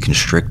seems to be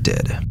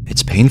constricted.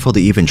 It's painful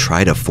to even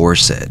try to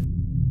force it.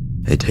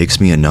 It takes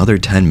me another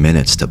 10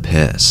 minutes to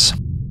piss.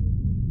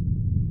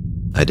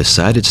 I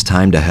decide it's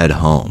time to head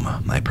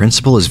home. My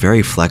principal is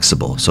very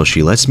flexible, so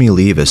she lets me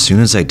leave as soon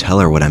as I tell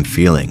her what I'm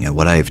feeling and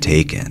what I have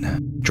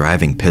taken.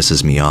 Driving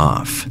pisses me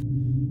off.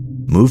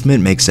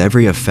 Movement makes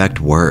every effect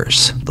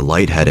worse. The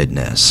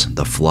lightheadedness,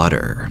 the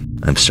flutter.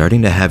 I'm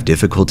starting to have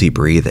difficulty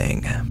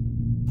breathing.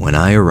 When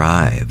I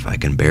arrive, I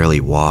can barely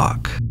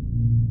walk.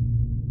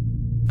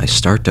 I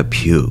start to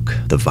puke,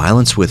 the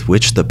violence with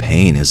which the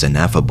pain is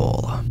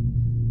ineffable.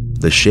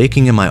 The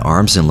shaking in my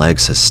arms and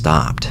legs has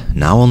stopped.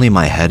 Now only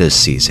my head is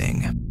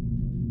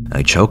seizing.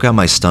 I choke out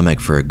my stomach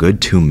for a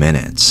good 2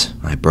 minutes.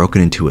 I've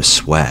broken into a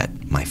sweat.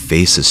 My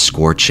face is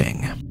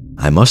scorching.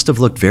 I must have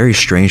looked very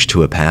strange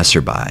to a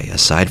passerby,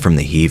 aside from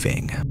the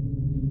heaving.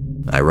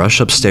 I rush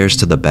upstairs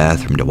to the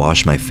bathroom to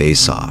wash my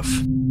face off.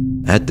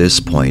 At this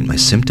point, my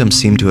symptoms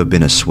seem to have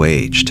been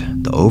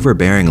assuaged. The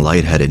overbearing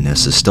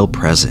lightheadedness is still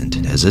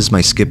present, as is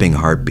my skipping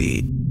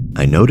heartbeat.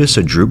 I notice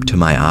a droop to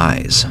my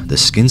eyes. The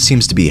skin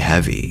seems to be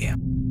heavy.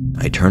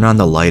 I turn on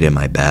the light in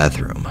my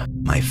bathroom.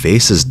 My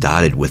face is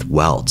dotted with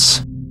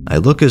welts. I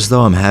look as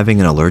though I'm having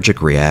an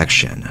allergic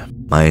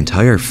reaction. My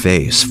entire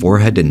face,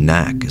 forehead to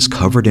neck, is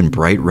covered in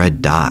bright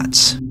red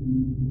dots.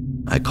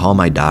 I call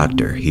my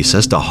doctor. He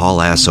says to haul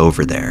ass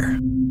over there.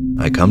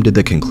 I come to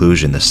the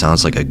conclusion this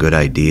sounds like a good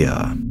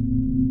idea.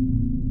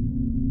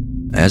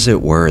 As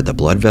it were, the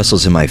blood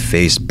vessels in my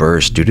face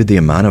burst due to the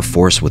amount of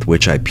force with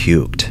which I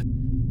puked.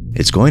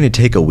 It's going to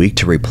take a week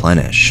to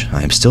replenish.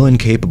 I am still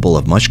incapable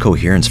of much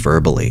coherence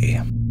verbally.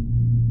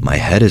 My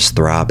head is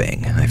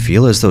throbbing. I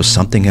feel as though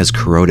something has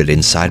corroded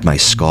inside my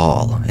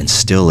skull, and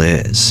still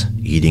is,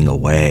 eating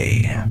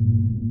away.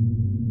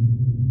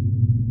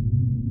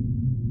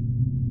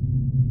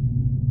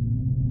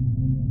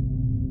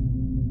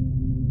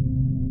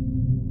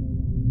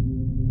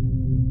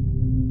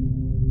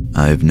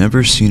 I've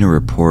never seen a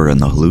report on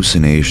the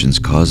hallucinations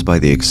caused by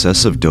the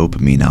excessive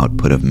dopamine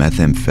output of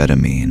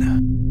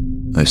methamphetamine.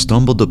 I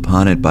stumbled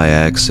upon it by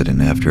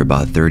accident after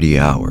about 30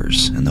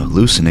 hours, and the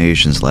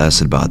hallucinations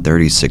lasted about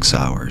 36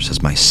 hours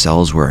as my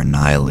cells were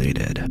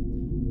annihilated.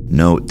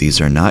 Note, these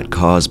are not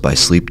caused by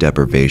sleep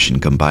deprivation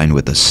combined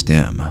with a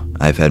stim.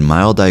 I've had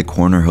mild eye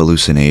corner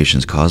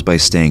hallucinations caused by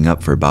staying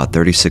up for about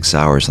 36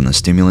 hours on the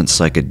stimulant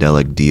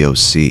psychedelic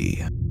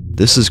DOC.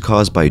 This is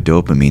caused by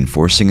dopamine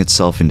forcing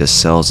itself into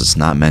cells it's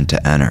not meant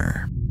to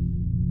enter.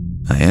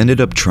 I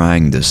ended up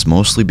trying this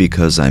mostly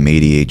because I'm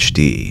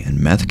ADHD, and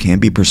meth can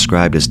be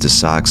prescribed as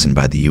Desoxyn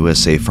by the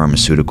USA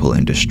pharmaceutical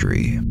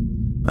industry.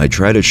 I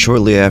tried it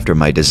shortly after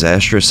my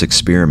disastrous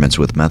experiments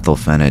with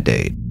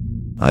methylphenidate.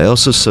 I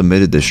also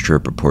submitted this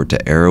trip report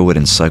to Arrowhead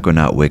and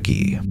Psychonaut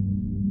Wiki.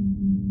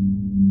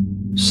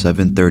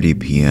 7:30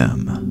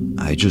 p.m.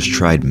 I just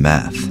tried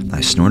meth.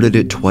 I snorted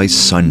it twice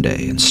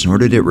Sunday and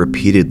snorted it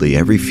repeatedly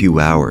every few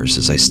hours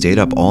as I stayed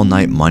up all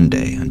night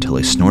Monday until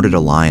I snorted a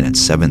line at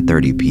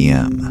 7:30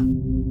 p.m.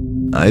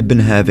 I'd been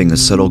having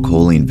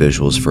acetylcholine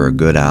visuals for a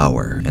good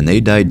hour, and they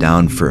died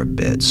down for a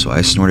bit, so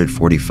I snorted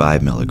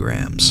 45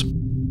 milligrams.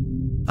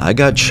 I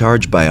got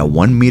charged by a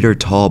 1 meter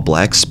tall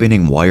black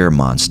spinning wire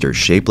monster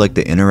shaped like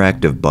the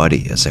interactive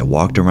buddy as I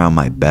walked around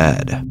my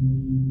bed.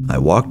 I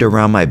walked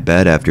around my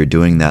bed after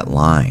doing that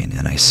line,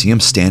 and I see him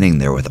standing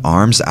there with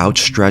arms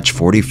outstretched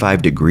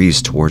 45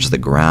 degrees towards the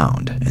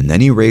ground, and then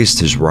he raised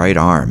his right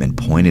arm and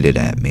pointed it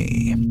at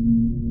me.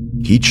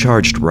 He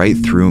charged right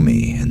through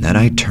me, and then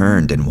I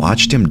turned and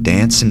watched him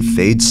dance and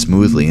fade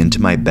smoothly into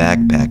my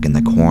backpack in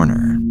the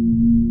corner.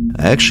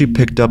 I actually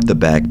picked up the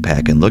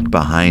backpack and looked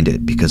behind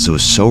it because it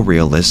was so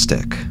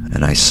realistic,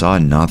 and I saw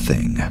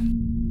nothing.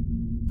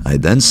 I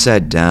then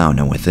sat down,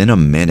 and within a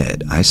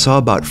minute, I saw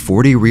about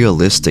 40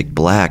 realistic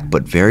black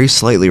but very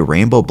slightly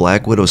rainbow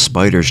black widow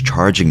spiders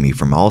charging me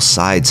from all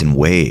sides in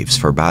waves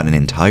for about an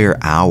entire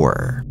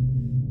hour.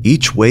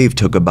 Each wave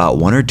took about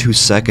 1 or 2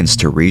 seconds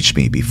to reach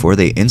me before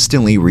they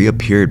instantly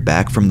reappeared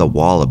back from the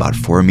wall about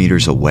 4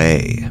 meters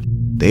away.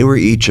 They were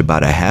each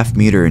about a half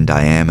meter in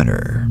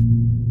diameter.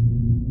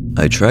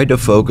 I tried to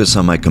focus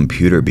on my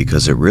computer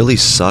because it really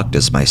sucked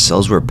as my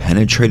cells were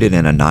penetrated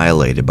and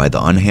annihilated by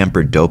the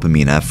unhampered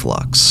dopamine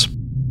efflux.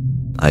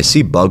 I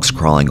see bugs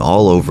crawling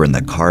all over in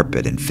the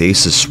carpet and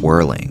faces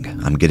swirling.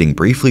 I'm getting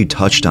briefly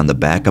touched on the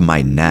back of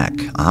my neck,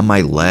 on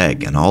my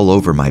leg, and all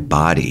over my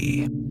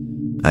body.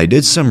 I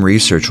did some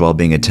research while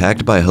being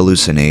attacked by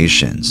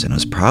hallucinations, and it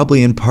was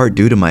probably in part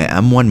due to my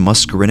M1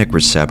 muscarinic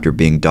receptor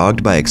being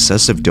dogged by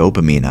excessive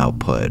dopamine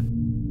output.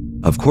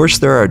 Of course,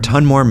 there are a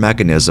ton more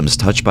mechanisms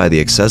touched by the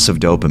excessive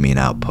dopamine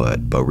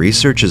output, but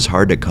research is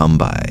hard to come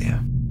by.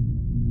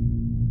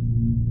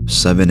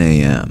 7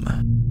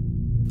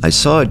 a.m. I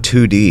saw a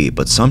 2D,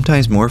 but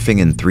sometimes morphing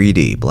in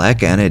 3D,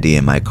 black entity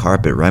in my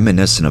carpet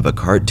reminiscent of a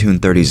cartoon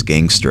 30s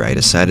gangster I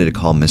decided to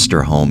call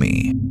Mr.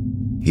 Homie.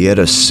 He had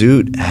a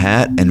suit,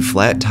 hat, and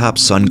flat-top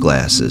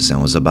sunglasses and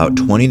was about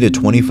 20 to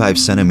 25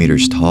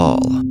 centimeters tall.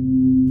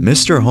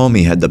 Mr.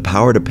 Homie had the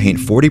power to paint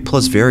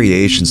 40+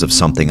 variations of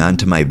something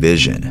onto my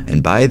vision,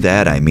 and by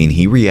that I mean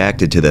he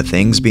reacted to the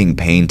things being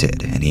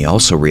painted, and he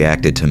also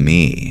reacted to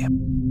me.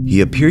 He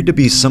appeared to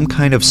be some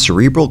kind of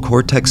cerebral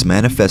cortex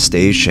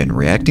manifestation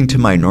reacting to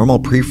my normal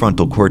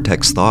prefrontal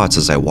cortex thoughts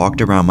as I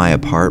walked around my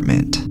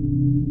apartment.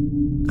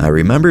 I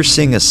remember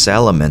seeing a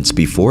salamence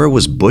before it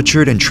was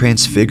butchered and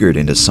transfigured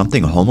into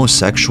something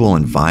homosexual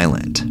and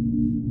violent.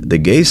 The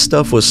gay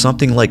stuff was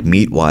something like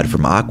Meatwad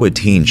from Aqua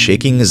Teen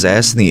shaking his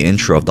ass in the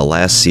intro of the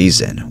last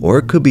season, or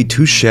it could be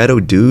two shadow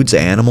dudes,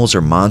 animals,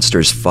 or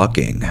monsters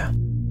fucking.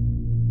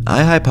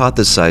 I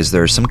hypothesize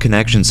there are some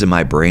connections in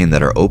my brain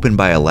that are opened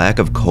by a lack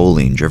of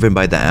choline driven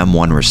by the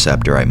M1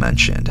 receptor I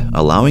mentioned,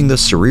 allowing the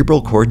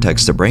cerebral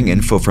cortex to bring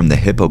info from the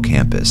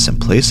hippocampus and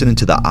place it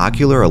into the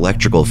ocular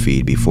electrical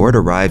feed before it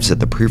arrives at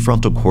the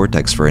prefrontal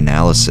cortex for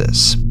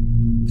analysis.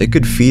 It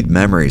could feed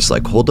memories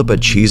like hold up a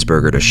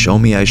cheeseburger to show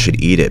me I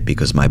should eat it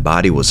because my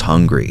body was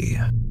hungry.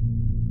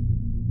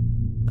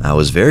 I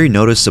was very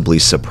noticeably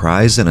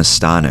surprised and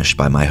astonished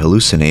by my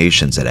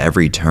hallucinations at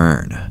every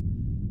turn.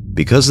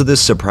 Because of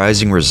this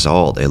surprising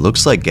result, it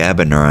looks like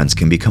GABA neurons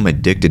can become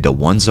addicted to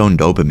one's own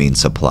dopamine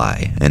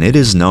supply, and it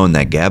is known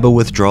that GABA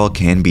withdrawal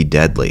can be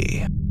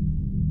deadly.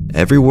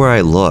 Everywhere I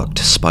looked,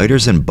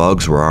 spiders and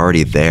bugs were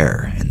already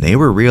there, and they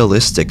were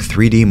realistic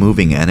 3D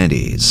moving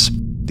entities.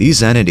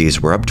 These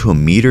entities were up to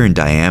 1 meter in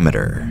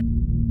diameter.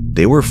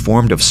 They were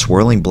formed of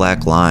swirling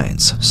black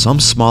lines, some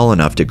small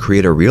enough to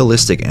create a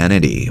realistic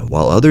entity,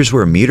 while others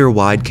were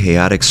meter-wide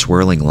chaotic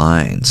swirling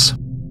lines.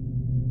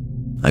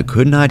 I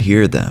could not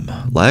hear them.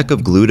 Lack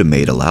of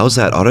glutamate allows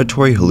that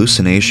auditory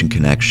hallucination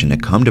connection to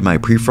come to my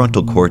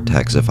prefrontal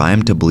cortex if I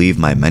am to believe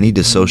my many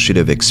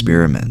dissociative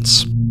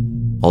experiments.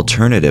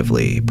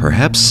 Alternatively,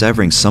 perhaps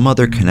severing some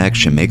other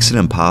connection makes it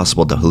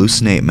impossible to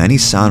hallucinate many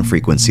sound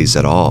frequencies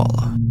at all.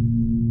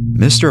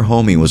 Mr.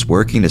 Homie was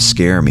working to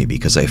scare me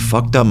because I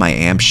fucked up my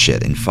amp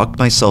shit and fucked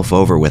myself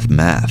over with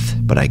meth,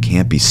 but I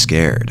can't be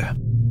scared.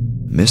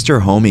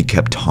 Mr. Homie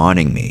kept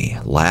taunting me,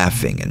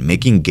 laughing, and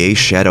making gay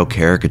shadow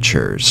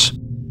caricatures.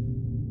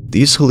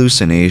 These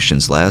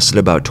hallucinations lasted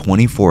about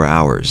 24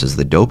 hours as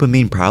the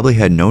dopamine probably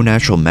had no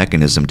natural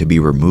mechanism to be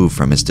removed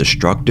from its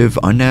destructive,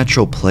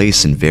 unnatural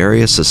place in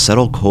various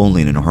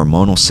acetylcholine and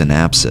hormonal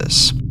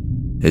synapses.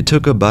 It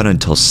took about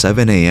until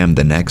 7 AM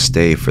the next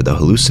day for the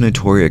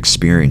hallucinatory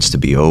experience to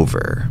be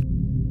over.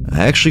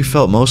 I actually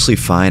felt mostly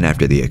fine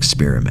after the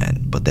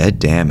experiment, but that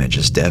damage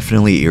is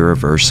definitely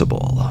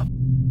irreversible.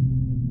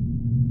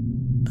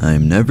 I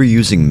am never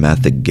using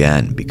meth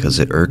again because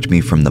it irked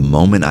me from the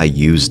moment I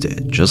used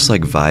it, just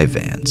like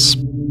Vyvanse.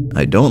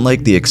 I don't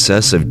like the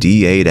excessive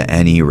DA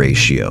to NE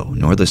ratio,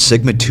 nor the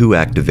sigma-2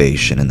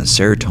 activation and the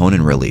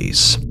serotonin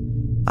release.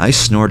 I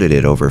snorted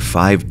it over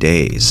 5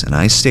 days, and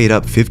I stayed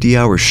up 50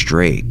 hours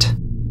straight.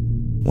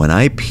 When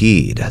I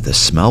peed, the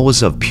smell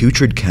was of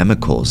putrid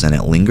chemicals and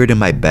it lingered in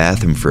my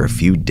bathroom for a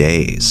few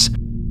days.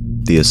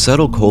 The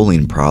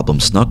acetylcholine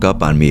problem snuck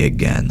up on me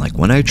again, like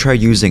when I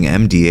tried using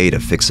MDA to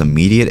fix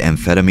immediate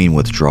amphetamine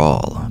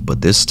withdrawal,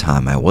 but this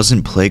time I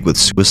wasn't plagued with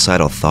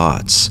suicidal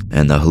thoughts,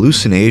 and the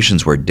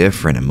hallucinations were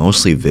different and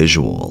mostly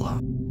visual.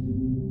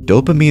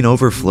 Dopamine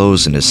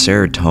overflows into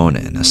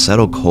serotonin,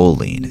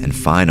 acetylcholine, and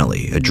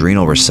finally,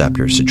 adrenal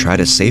receptors to try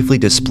to safely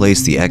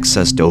displace the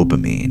excess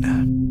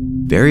dopamine.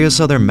 Various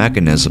other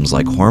mechanisms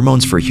like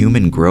hormones for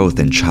human growth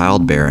and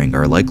childbearing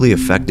are likely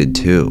affected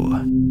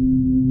too.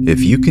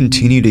 If you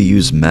continue to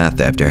use meth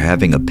after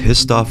having a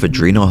pissed-off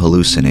adrenal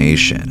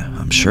hallucination,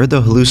 I'm sure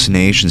the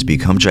hallucinations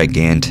become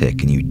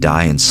gigantic and you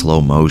die in slow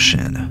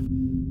motion.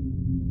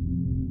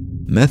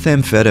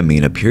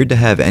 Methamphetamine appeared to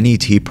have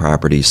NET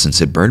properties since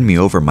it burned me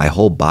over my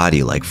whole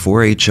body like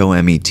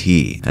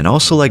 4-HOMET, and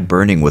also like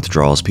burning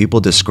withdrawals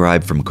people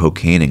describe from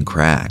cocaine and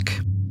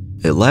crack.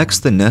 It lacks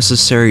the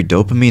necessary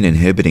dopamine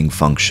inhibiting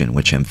function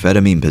which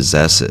amphetamine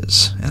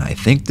possesses, and I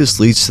think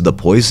this leads to the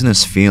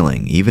poisonous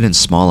feeling even in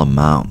small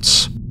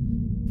amounts.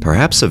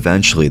 Perhaps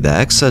eventually the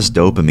excess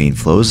dopamine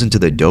flows into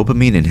the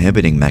dopamine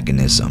inhibiting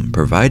mechanism,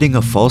 providing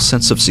a false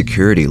sense of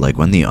security like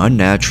when the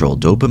unnatural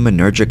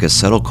dopaminergic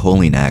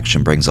acetylcholine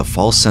action brings a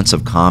false sense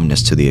of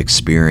calmness to the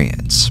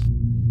experience.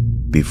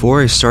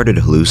 Before I started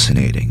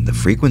hallucinating, the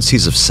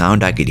frequencies of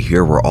sound I could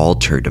hear were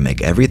altered to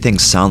make everything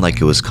sound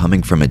like it was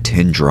coming from a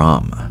tin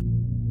drum.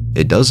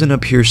 It doesn't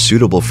appear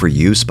suitable for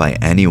use by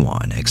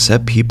anyone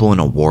except people in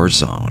a war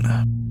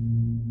zone.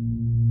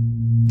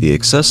 The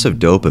excessive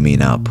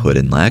dopamine output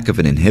and lack of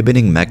an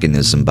inhibiting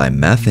mechanism by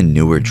meth and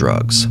newer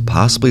drugs,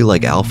 possibly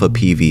like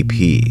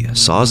alpha-PVP,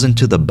 saws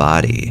into the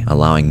body,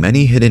 allowing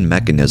many hidden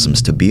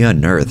mechanisms to be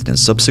unearthed and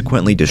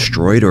subsequently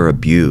destroyed or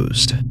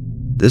abused.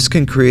 This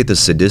can create the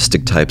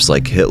sadistic types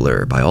like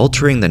Hitler by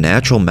altering the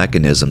natural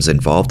mechanisms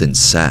involved in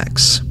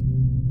sex.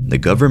 The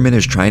government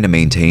is trying to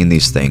maintain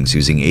these things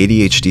using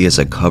ADHD as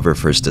a cover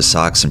for its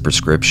Desoxyn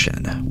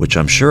prescription, which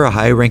I'm sure a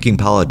high-ranking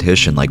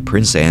politician like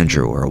Prince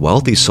Andrew or a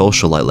wealthy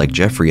socialite like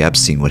Jeffrey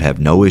Epstein would have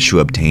no issue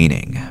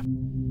obtaining.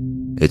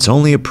 It's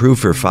only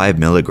approved for 5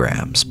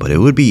 milligrams, but it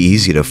would be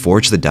easy to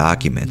forge the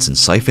documents and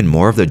siphon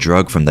more of the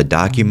drug from the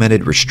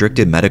documented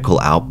restricted medical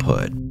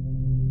output.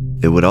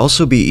 It would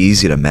also be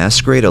easy to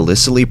masquerade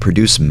illicitly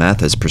produced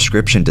meth as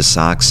prescription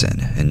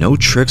Desoxyn, and no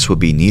tricks would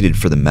be needed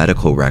for the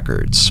medical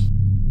records.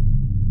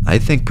 I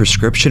think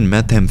prescription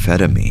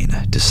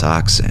methamphetamine,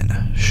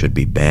 Desoxyn, should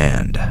be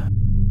banned.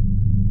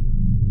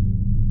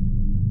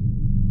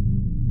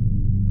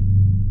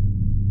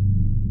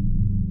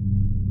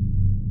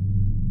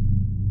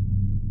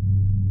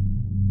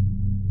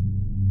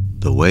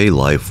 The way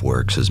life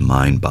works is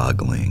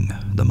mind-boggling.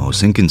 The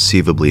most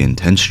inconceivably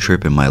intense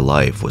trip in my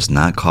life was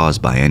not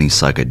caused by any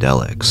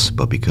psychedelics,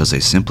 but because I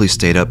simply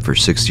stayed up for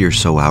 60 or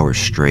so hours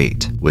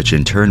straight, which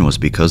in turn was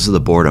because of the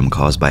boredom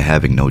caused by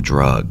having no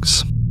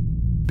drugs.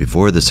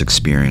 Before this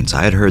experience,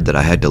 I had heard that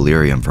I had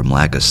delirium from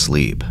lack of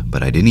sleep,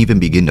 but I didn't even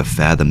begin to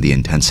fathom the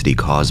intensity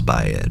caused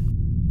by it.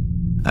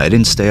 I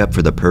didn't stay up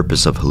for the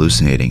purpose of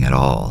hallucinating at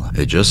all.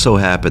 It just so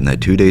happened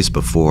that 2 days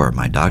before,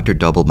 my doctor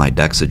doubled my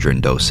Dexedrine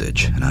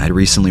dosage, and I had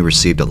recently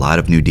received a lot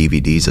of new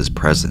DVDs as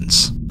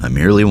presents. I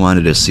merely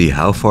wanted to see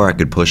how far I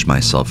could push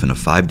myself in a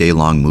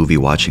 5-day-long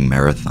movie-watching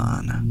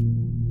marathon.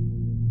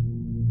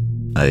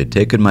 I had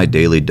taken my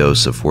daily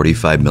dose of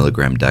 45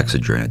 milligram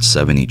Dexedrine at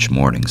 7 each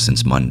morning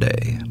since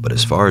Monday, but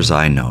as far as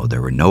I know,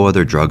 there were no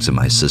other drugs in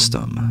my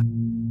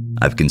system.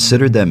 I've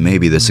considered that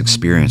maybe this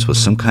experience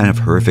was some kind of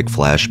horrific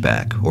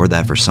flashback, or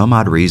that for some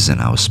odd reason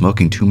I was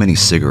smoking too many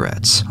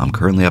cigarettes. I'm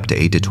currently up to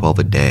 8 to 12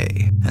 a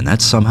day, and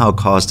that somehow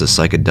caused a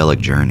psychedelic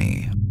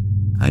journey.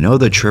 I know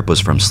the trip was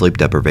from sleep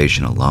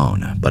deprivation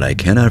alone, but I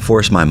cannot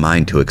force my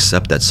mind to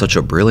accept that such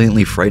a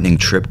brilliantly frightening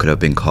trip could have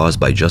been caused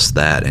by just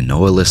that and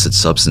no illicit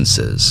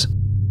substances.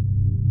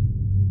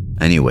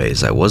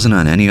 Anyways, I wasn't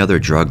on any other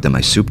drug than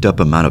my souped up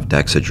amount of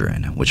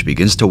Dexedrine, which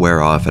begins to wear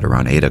off at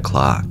around 8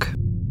 o'clock.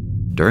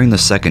 During the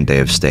second day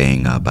of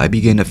staying up, I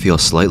began to feel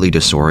slightly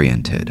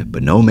disoriented,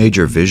 but no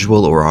major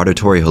visual or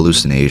auditory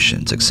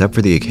hallucinations except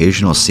for the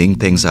occasional seeing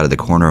things out of the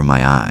corner of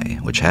my eye,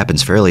 which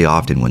happens fairly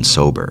often when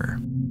sober.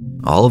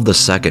 All of the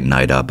second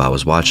night up, I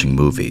was watching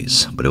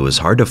movies, but it was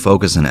hard to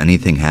focus on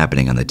anything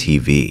happening on the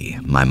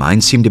TV. My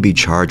mind seemed to be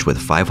charged with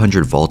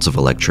 500 volts of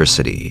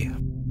electricity.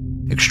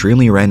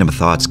 Extremely random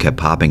thoughts kept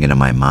popping into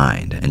my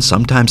mind, and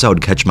sometimes I would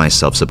catch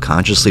myself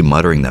subconsciously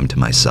muttering them to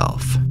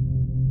myself.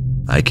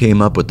 I came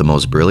up with the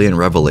most brilliant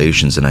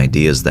revelations and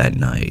ideas that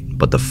night,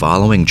 but the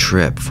following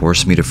trip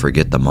forced me to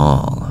forget them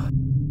all.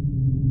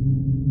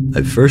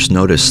 I first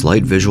noticed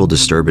slight visual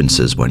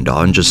disturbances when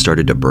dawn just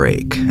started to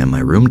break, and my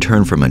room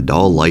turned from a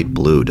dull light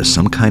blue to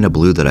some kind of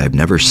blue that I've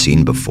never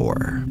seen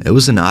before. It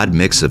was an odd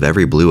mix of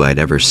every blue I'd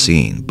ever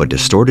seen, but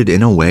distorted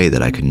in a way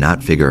that I could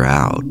not figure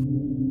out.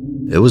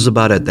 It was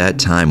about at that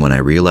time when I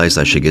realized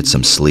I should get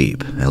some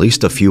sleep, at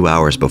least a few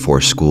hours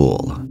before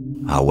school.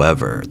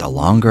 However, the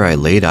longer I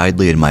laid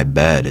idly in my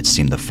bed, it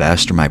seemed the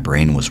faster my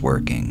brain was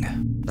working.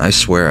 I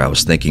swear I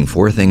was thinking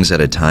 4 things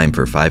at a time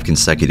for 5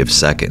 consecutive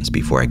seconds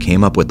before I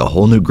came up with a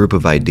whole new group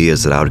of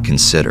ideas that I would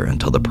consider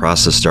until the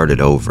process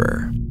started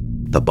over.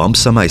 The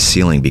bumps on my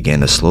ceiling began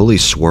to slowly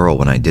swirl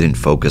when I didn't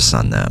focus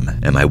on them,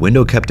 and my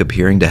window kept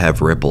appearing to have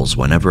ripples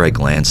whenever I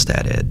glanced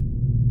at it.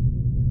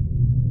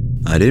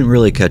 I didn't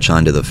really catch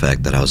on to the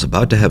fact that I was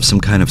about to have some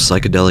kind of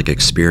psychedelic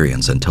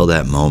experience until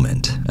that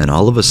moment, and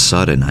all of a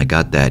sudden I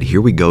got that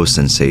here we go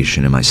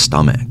sensation in my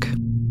stomach.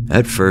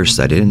 At first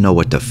I didn't know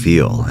what to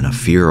feel, and a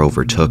fear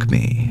overtook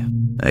me.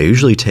 I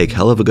usually take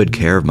hell of a good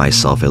care of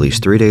myself at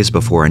least 3 days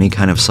before any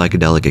kind of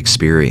psychedelic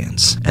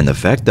experience, and the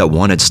fact that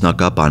one had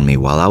snuck up on me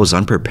while I was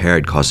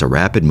unprepared caused a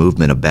rapid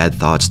movement of bad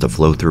thoughts to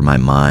flow through my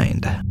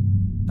mind.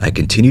 I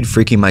continued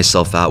freaking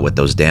myself out with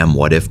those damn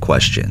what-if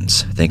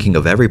questions, thinking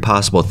of every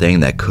possible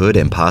thing that could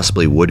and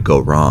possibly would go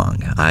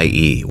wrong,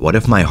 i.e., what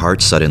if my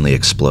heart suddenly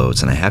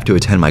explodes and I have to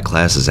attend my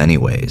classes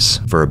anyways,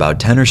 for about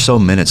 10 or so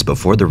minutes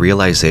before the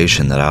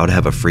realization that I would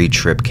have a free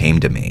trip came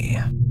to me.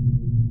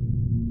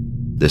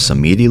 This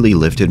immediately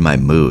lifted my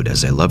mood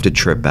as I love to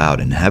trip out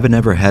and haven't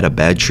ever had a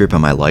bad trip in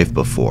my life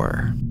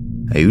before.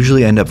 I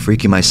usually end up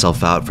freaking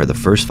myself out for the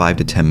first 5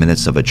 to 10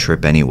 minutes of a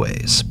trip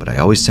anyways, but I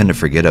always tend to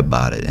forget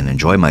about it and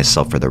enjoy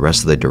myself for the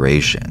rest of the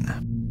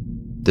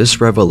duration. This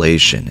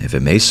revelation, if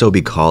it may so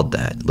be called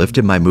that,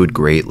 lifted my mood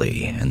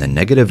greatly, and the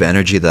negative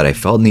energy that I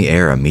felt in the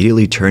air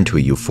immediately turned to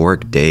a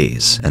euphoric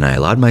daze, and I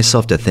allowed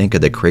myself to think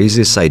of the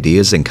craziest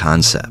ideas and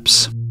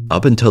concepts.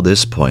 Up until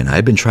this point, I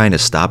had been trying to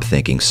stop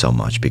thinking so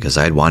much because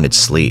I had wanted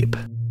sleep.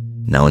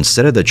 Now,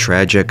 instead of the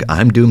tragic,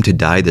 I'm doomed to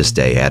die this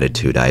day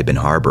attitude I had been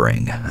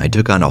harboring, I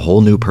took on a whole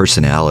new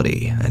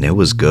personality, and it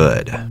was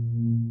good.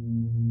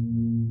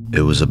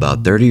 It was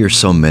about 30 or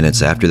so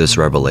minutes after this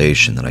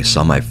revelation that I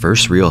saw my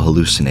first real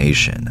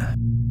hallucination.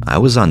 I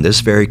was on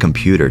this very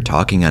computer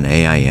talking on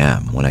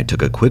AIM when I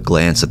took a quick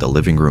glance at the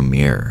living room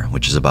mirror,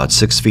 which is about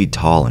 6 feet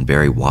tall and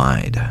very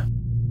wide.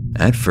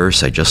 At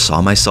first, I just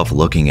saw myself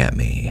looking at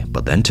me,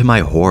 but then to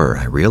my horror,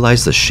 I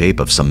realized the shape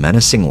of some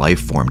menacing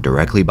life form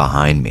directly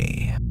behind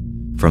me.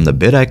 From the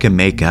bit I could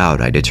make out,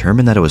 I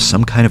determined that it was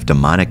some kind of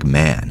demonic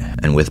man,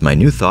 and with my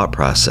new thought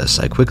process,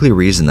 I quickly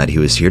reasoned that he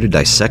was here to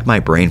dissect my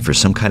brain for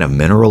some kind of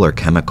mineral or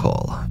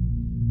chemical.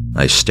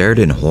 I stared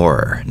in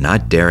horror,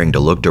 not daring to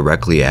look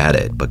directly at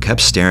it, but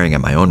kept staring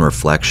at my own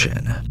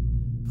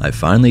reflection. I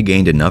finally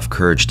gained enough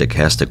courage to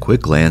cast a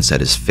quick glance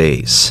at his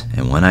face,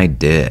 and when I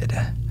did,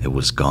 it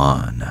was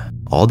gone.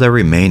 All that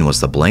remained was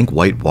the blank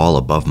white wall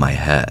above my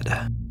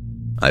head.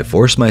 I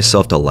forced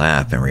myself to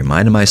laugh and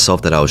reminded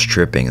myself that I was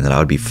tripping and that I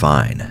would be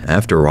fine.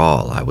 After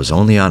all, I was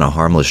only on a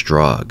harmless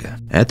drug.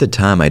 At the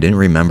time, I didn't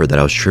remember that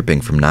I was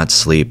tripping from not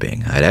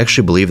sleeping. I'd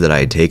actually believed that I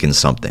had taken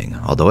something,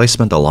 although I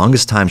spent the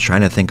longest time trying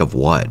to think of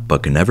what,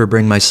 but could never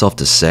bring myself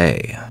to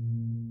say.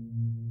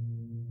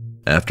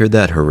 After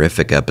that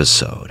horrific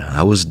episode,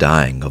 I was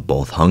dying of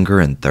both hunger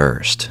and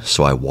thirst,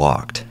 so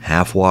I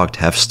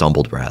half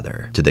stumbled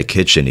rather, to the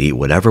kitchen to eat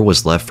whatever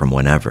was left from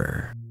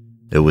whenever.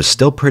 It was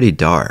still pretty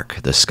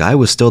dark. The sky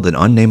was still that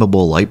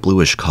unnameable light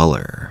bluish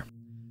color.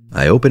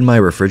 I opened my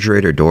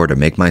refrigerator door to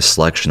make my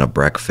selection of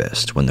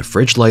breakfast when the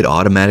fridge light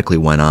automatically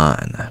went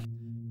on.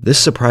 This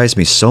surprised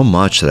me so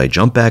much that I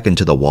jumped back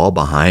into the wall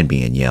behind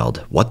me and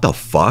yelled, "What the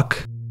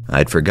fuck?"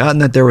 I'd forgotten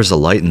that there was a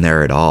light in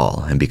there at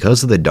all, and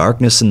because of the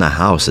darkness in the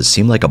house, it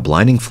seemed like a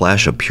blinding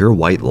flash of pure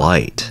white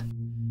light.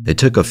 It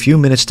took a few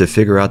minutes to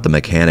figure out the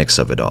mechanics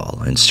of it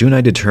all, and soon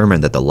I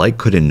determined that the light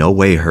could in no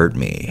way hurt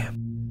me.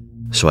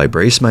 So I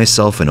braced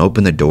myself and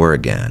opened the door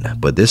again,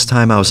 but this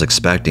time I was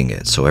expecting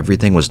it, so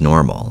everything was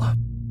normal.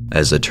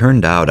 As it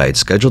turned out, I had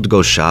scheduled to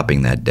go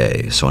shopping that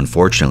day, so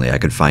unfortunately I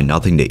could find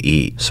nothing to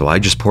eat, so I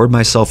just poured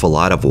myself a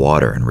lot of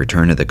water and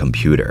returned to the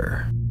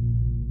computer.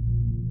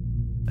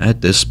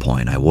 At this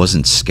point, I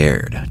wasn't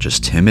scared,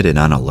 just timid and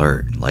on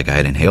alert, like I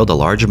had inhaled a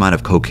large amount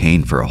of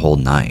cocaine for a whole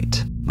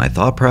night. My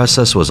thought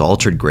process was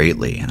altered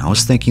greatly, and I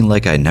was thinking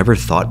like I'd never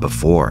thought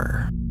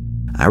before.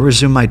 I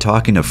resumed my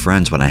talking to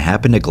friends when I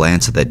happened to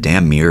glance at that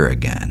damn mirror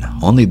again,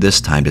 only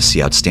this time to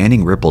see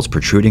outstanding ripples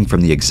protruding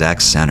from the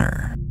exact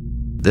center.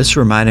 This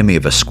reminded me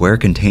of a square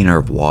container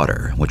of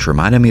water, which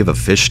reminded me of a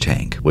fish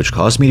tank, which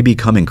caused me to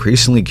become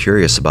increasingly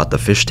curious about the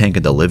fish tank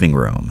in the living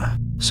room.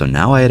 So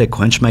now I had to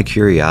quench my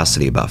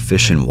curiosity about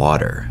fish and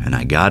water, and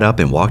I got up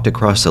and walked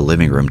across the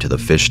living room to the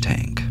fish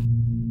tank.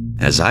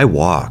 As I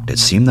walked, it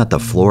seemed that the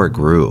floor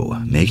grew,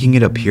 making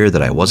it appear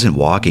that I wasn't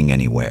walking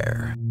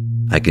anywhere.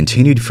 I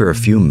continued for a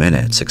few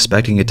minutes,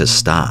 expecting it to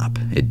stop.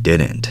 It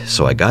didn't,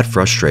 so I got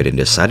frustrated and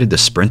decided to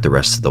sprint the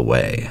rest of the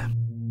way.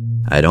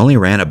 I'd only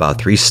ran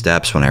about 3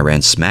 steps when I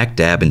ran smack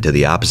dab into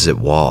the opposite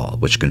wall,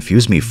 which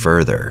confused me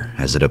further,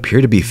 as it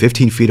appeared to be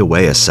 15 feet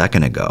away a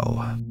second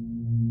ago.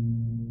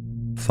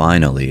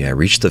 Finally, I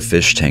reached the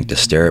fish tank to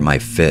stare at my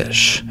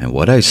fish, and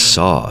what I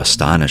saw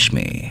astonished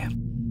me.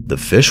 The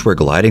fish were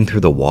gliding through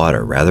the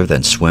water rather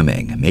than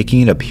swimming,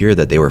 making it appear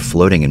that they were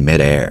floating in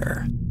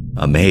midair.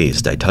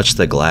 Amazed, I touched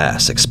the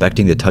glass,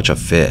 expecting to touch a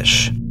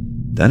fish.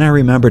 Then I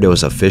remembered it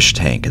was a fish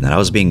tank and that I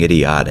was being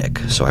idiotic,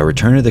 so I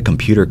returned to the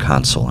computer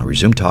console and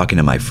resumed talking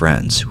to my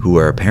friends, who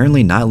were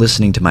apparently not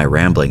listening to my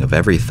rambling of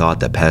every thought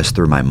that passed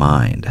through my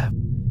mind.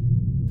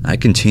 I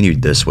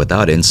continued this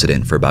without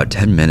incident for about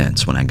 10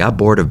 minutes when I got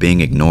bored of being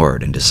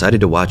ignored and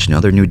decided to watch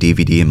another new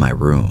DVD in my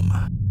room.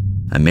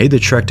 I made the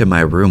trek to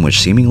my room,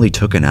 which seemingly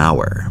took an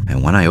hour,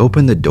 and when I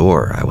opened the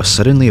door, I was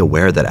suddenly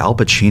aware that Al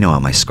Pacino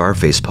on my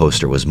Scarface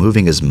poster was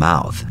moving his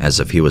mouth as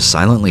if he was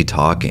silently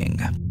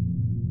talking.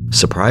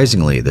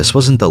 Surprisingly, this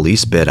wasn't the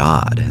least bit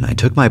odd, and I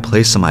took my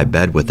place on my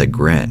bed with a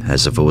grin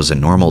as if it was a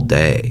normal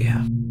day.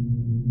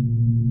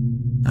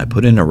 I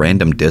put in a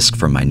random disc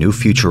from my new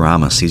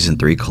Futurama Season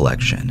 3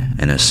 collection,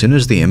 and as soon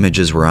as the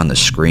images were on the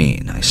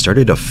screen, I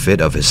started a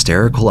fit of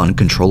hysterical,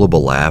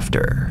 uncontrollable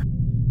laughter.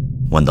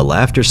 When the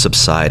laughter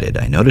subsided,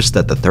 I noticed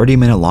that the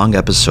 30-minute-long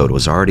episode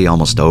was already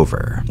almost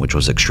over, which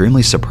was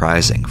extremely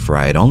surprising, for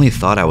I had only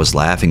thought I was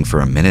laughing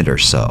for a minute or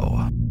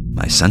so.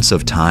 My sense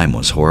of time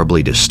was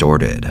horribly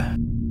distorted.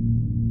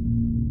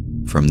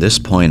 From this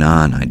point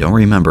on, I don't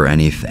remember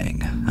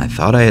anything. I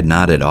thought I had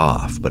nodded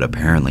off, but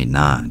apparently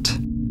not.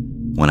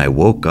 When I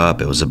woke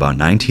up, it was about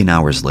 19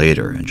 hours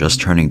later and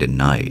just turning to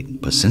night,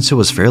 but since it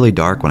was fairly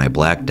dark when I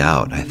blacked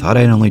out, I thought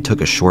I only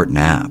took a short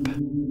nap.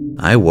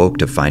 I woke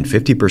to find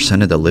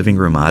 50% of the living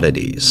room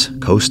oddities,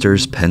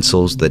 coasters,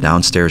 pencils, the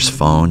downstairs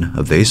phone,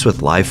 a vase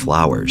with live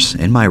flowers,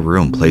 in my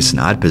room placed in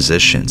odd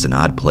positions and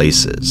odd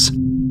places.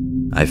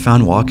 I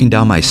found walking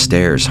down my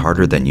stairs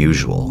harder than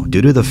usual,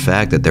 due to the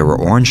fact that there were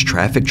orange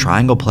traffic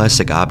triangle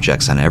plastic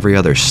objects on every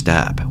other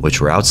step,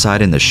 which were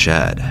outside in the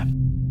shed.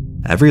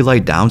 Every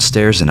light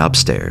downstairs and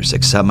upstairs,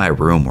 except my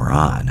room, were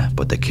on,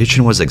 but the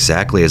kitchen was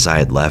exactly as I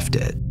had left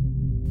it.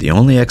 The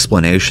only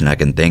explanation I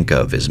can think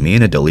of is me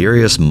in a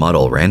delirious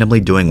muddle randomly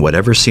doing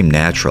whatever seemed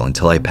natural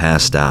until I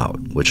passed out,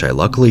 which I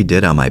luckily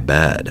did on my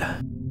bed.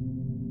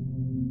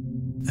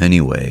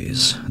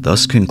 Anyways,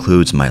 thus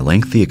concludes my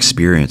lengthy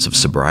experience of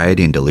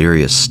sobriety in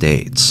delirious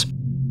states.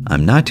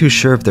 I'm not too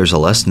sure if there's a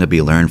lesson to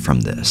be learned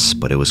from this,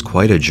 but it was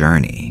quite a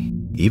journey.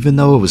 Even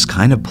though it was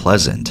kind of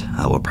pleasant,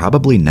 I will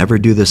probably never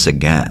do this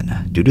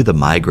again due to the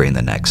migraine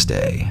the next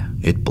day.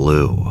 It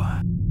blew.